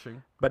woke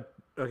fishing. But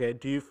okay,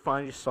 do you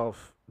find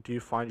yourself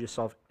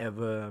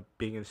ever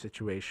being in a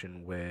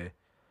situation where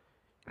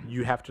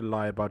you have to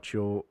lie about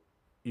your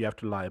your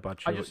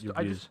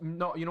views?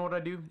 No, you know what I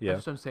do? Yeah. I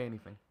just don't say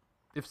anything.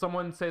 If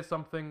someone says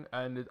something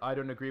and I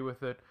don't agree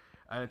with it,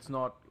 and it's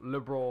not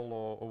liberal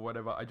or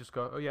whatever, I just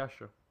go, oh yeah,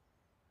 sure.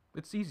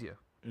 It's easier.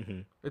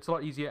 Mm-hmm. It's a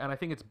lot easier, and I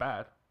think it's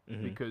bad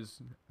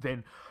because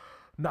then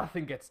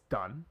nothing gets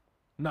done.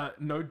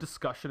 No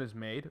discussion is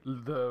made.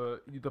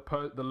 The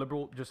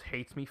liberal just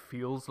hates me,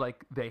 feels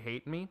like they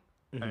hate me,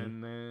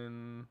 and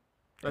then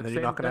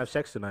you're not gonna have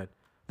sex tonight.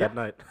 That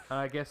night.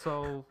 I guess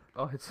I'll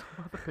hit some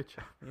other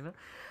picture, you know.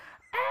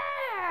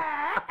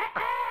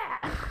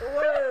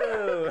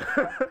 Whoa!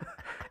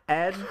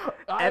 and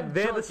I'm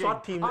they're the joking.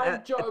 SWAT team.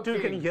 I'm Dude, can you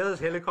joking. hear those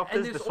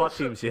helicopters? The there's SWAT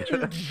also- teams here.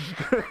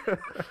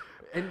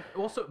 And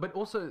also,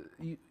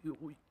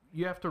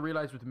 you have to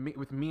realize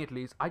with me at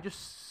least, I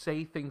just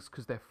say things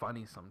because they're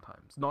funny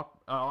sometimes. Not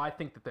I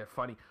think that they're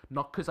funny,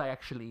 not because I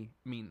actually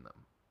mean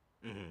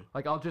them.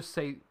 Like I'll just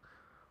say.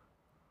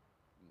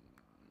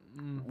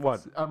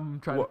 What? I'm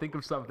trying to think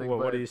of something. What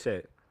but do you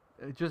say?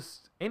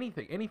 Just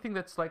anything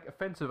that's like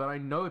offensive, and I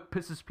know it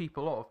pisses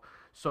people off.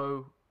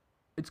 So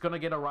it's gonna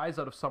get a rise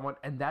out of someone,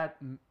 and that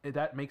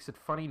makes it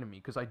funny to me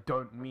because I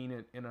don't mean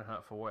it in a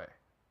hurtful way.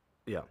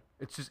 Yeah.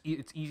 It's just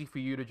it's easy for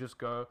you to just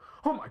go,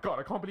 oh my god,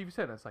 I can't believe you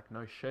said it. It's like,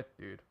 no shit,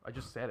 dude, I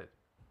just said it.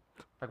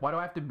 Like, why do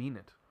I have to mean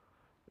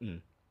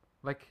it?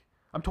 Like,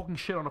 I'm talking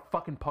shit on a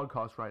fucking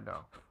podcast right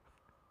now.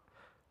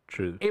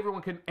 True.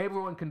 Everyone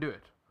can do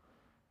it.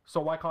 So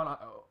why can't I?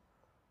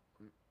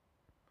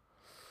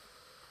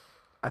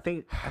 I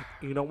think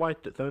you know why I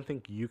don't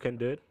think you can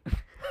do it.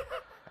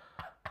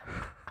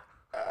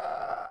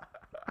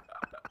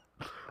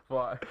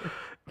 Why?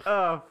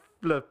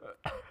 Flip.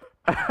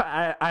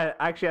 I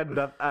actually had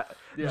nothing.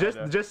 Yeah, I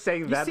know. Just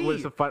saying that see,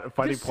 was a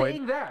funny just point.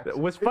 saying that. It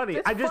was funny.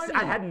 It's I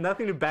funny. had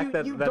nothing to back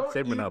that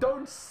statement you up.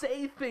 don't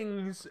say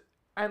things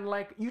and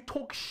like you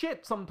talk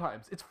shit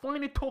sometimes. It's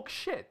fine to talk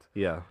shit.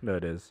 Yeah, no,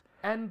 it is.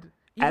 And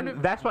even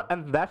if, that's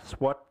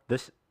what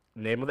this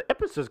name of the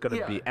episode is gonna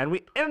Yeah. be, and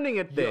we're ending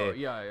it there.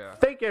 Yeah.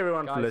 Thank you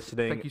everyone for Guys,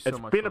 listening. thank you so It's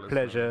much been for a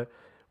pleasure.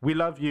 We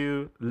love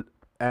you,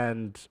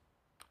 and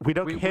we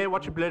don't care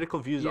what your political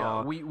views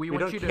are. we We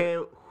want don't you to-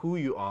 care who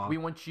you are. we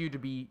want you to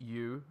be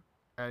you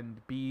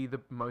and be the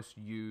most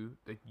you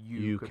that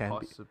You could can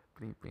be.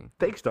 possibly be.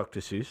 Thanks, Dr.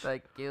 Seuss.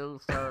 Thank you,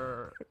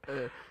 sir.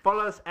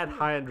 Follow us at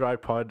High and Dry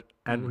Pod,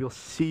 and we'll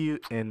see you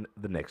in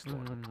the next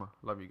one.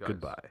 Love you guys.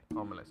 Goodbye.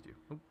 I'll molest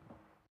you.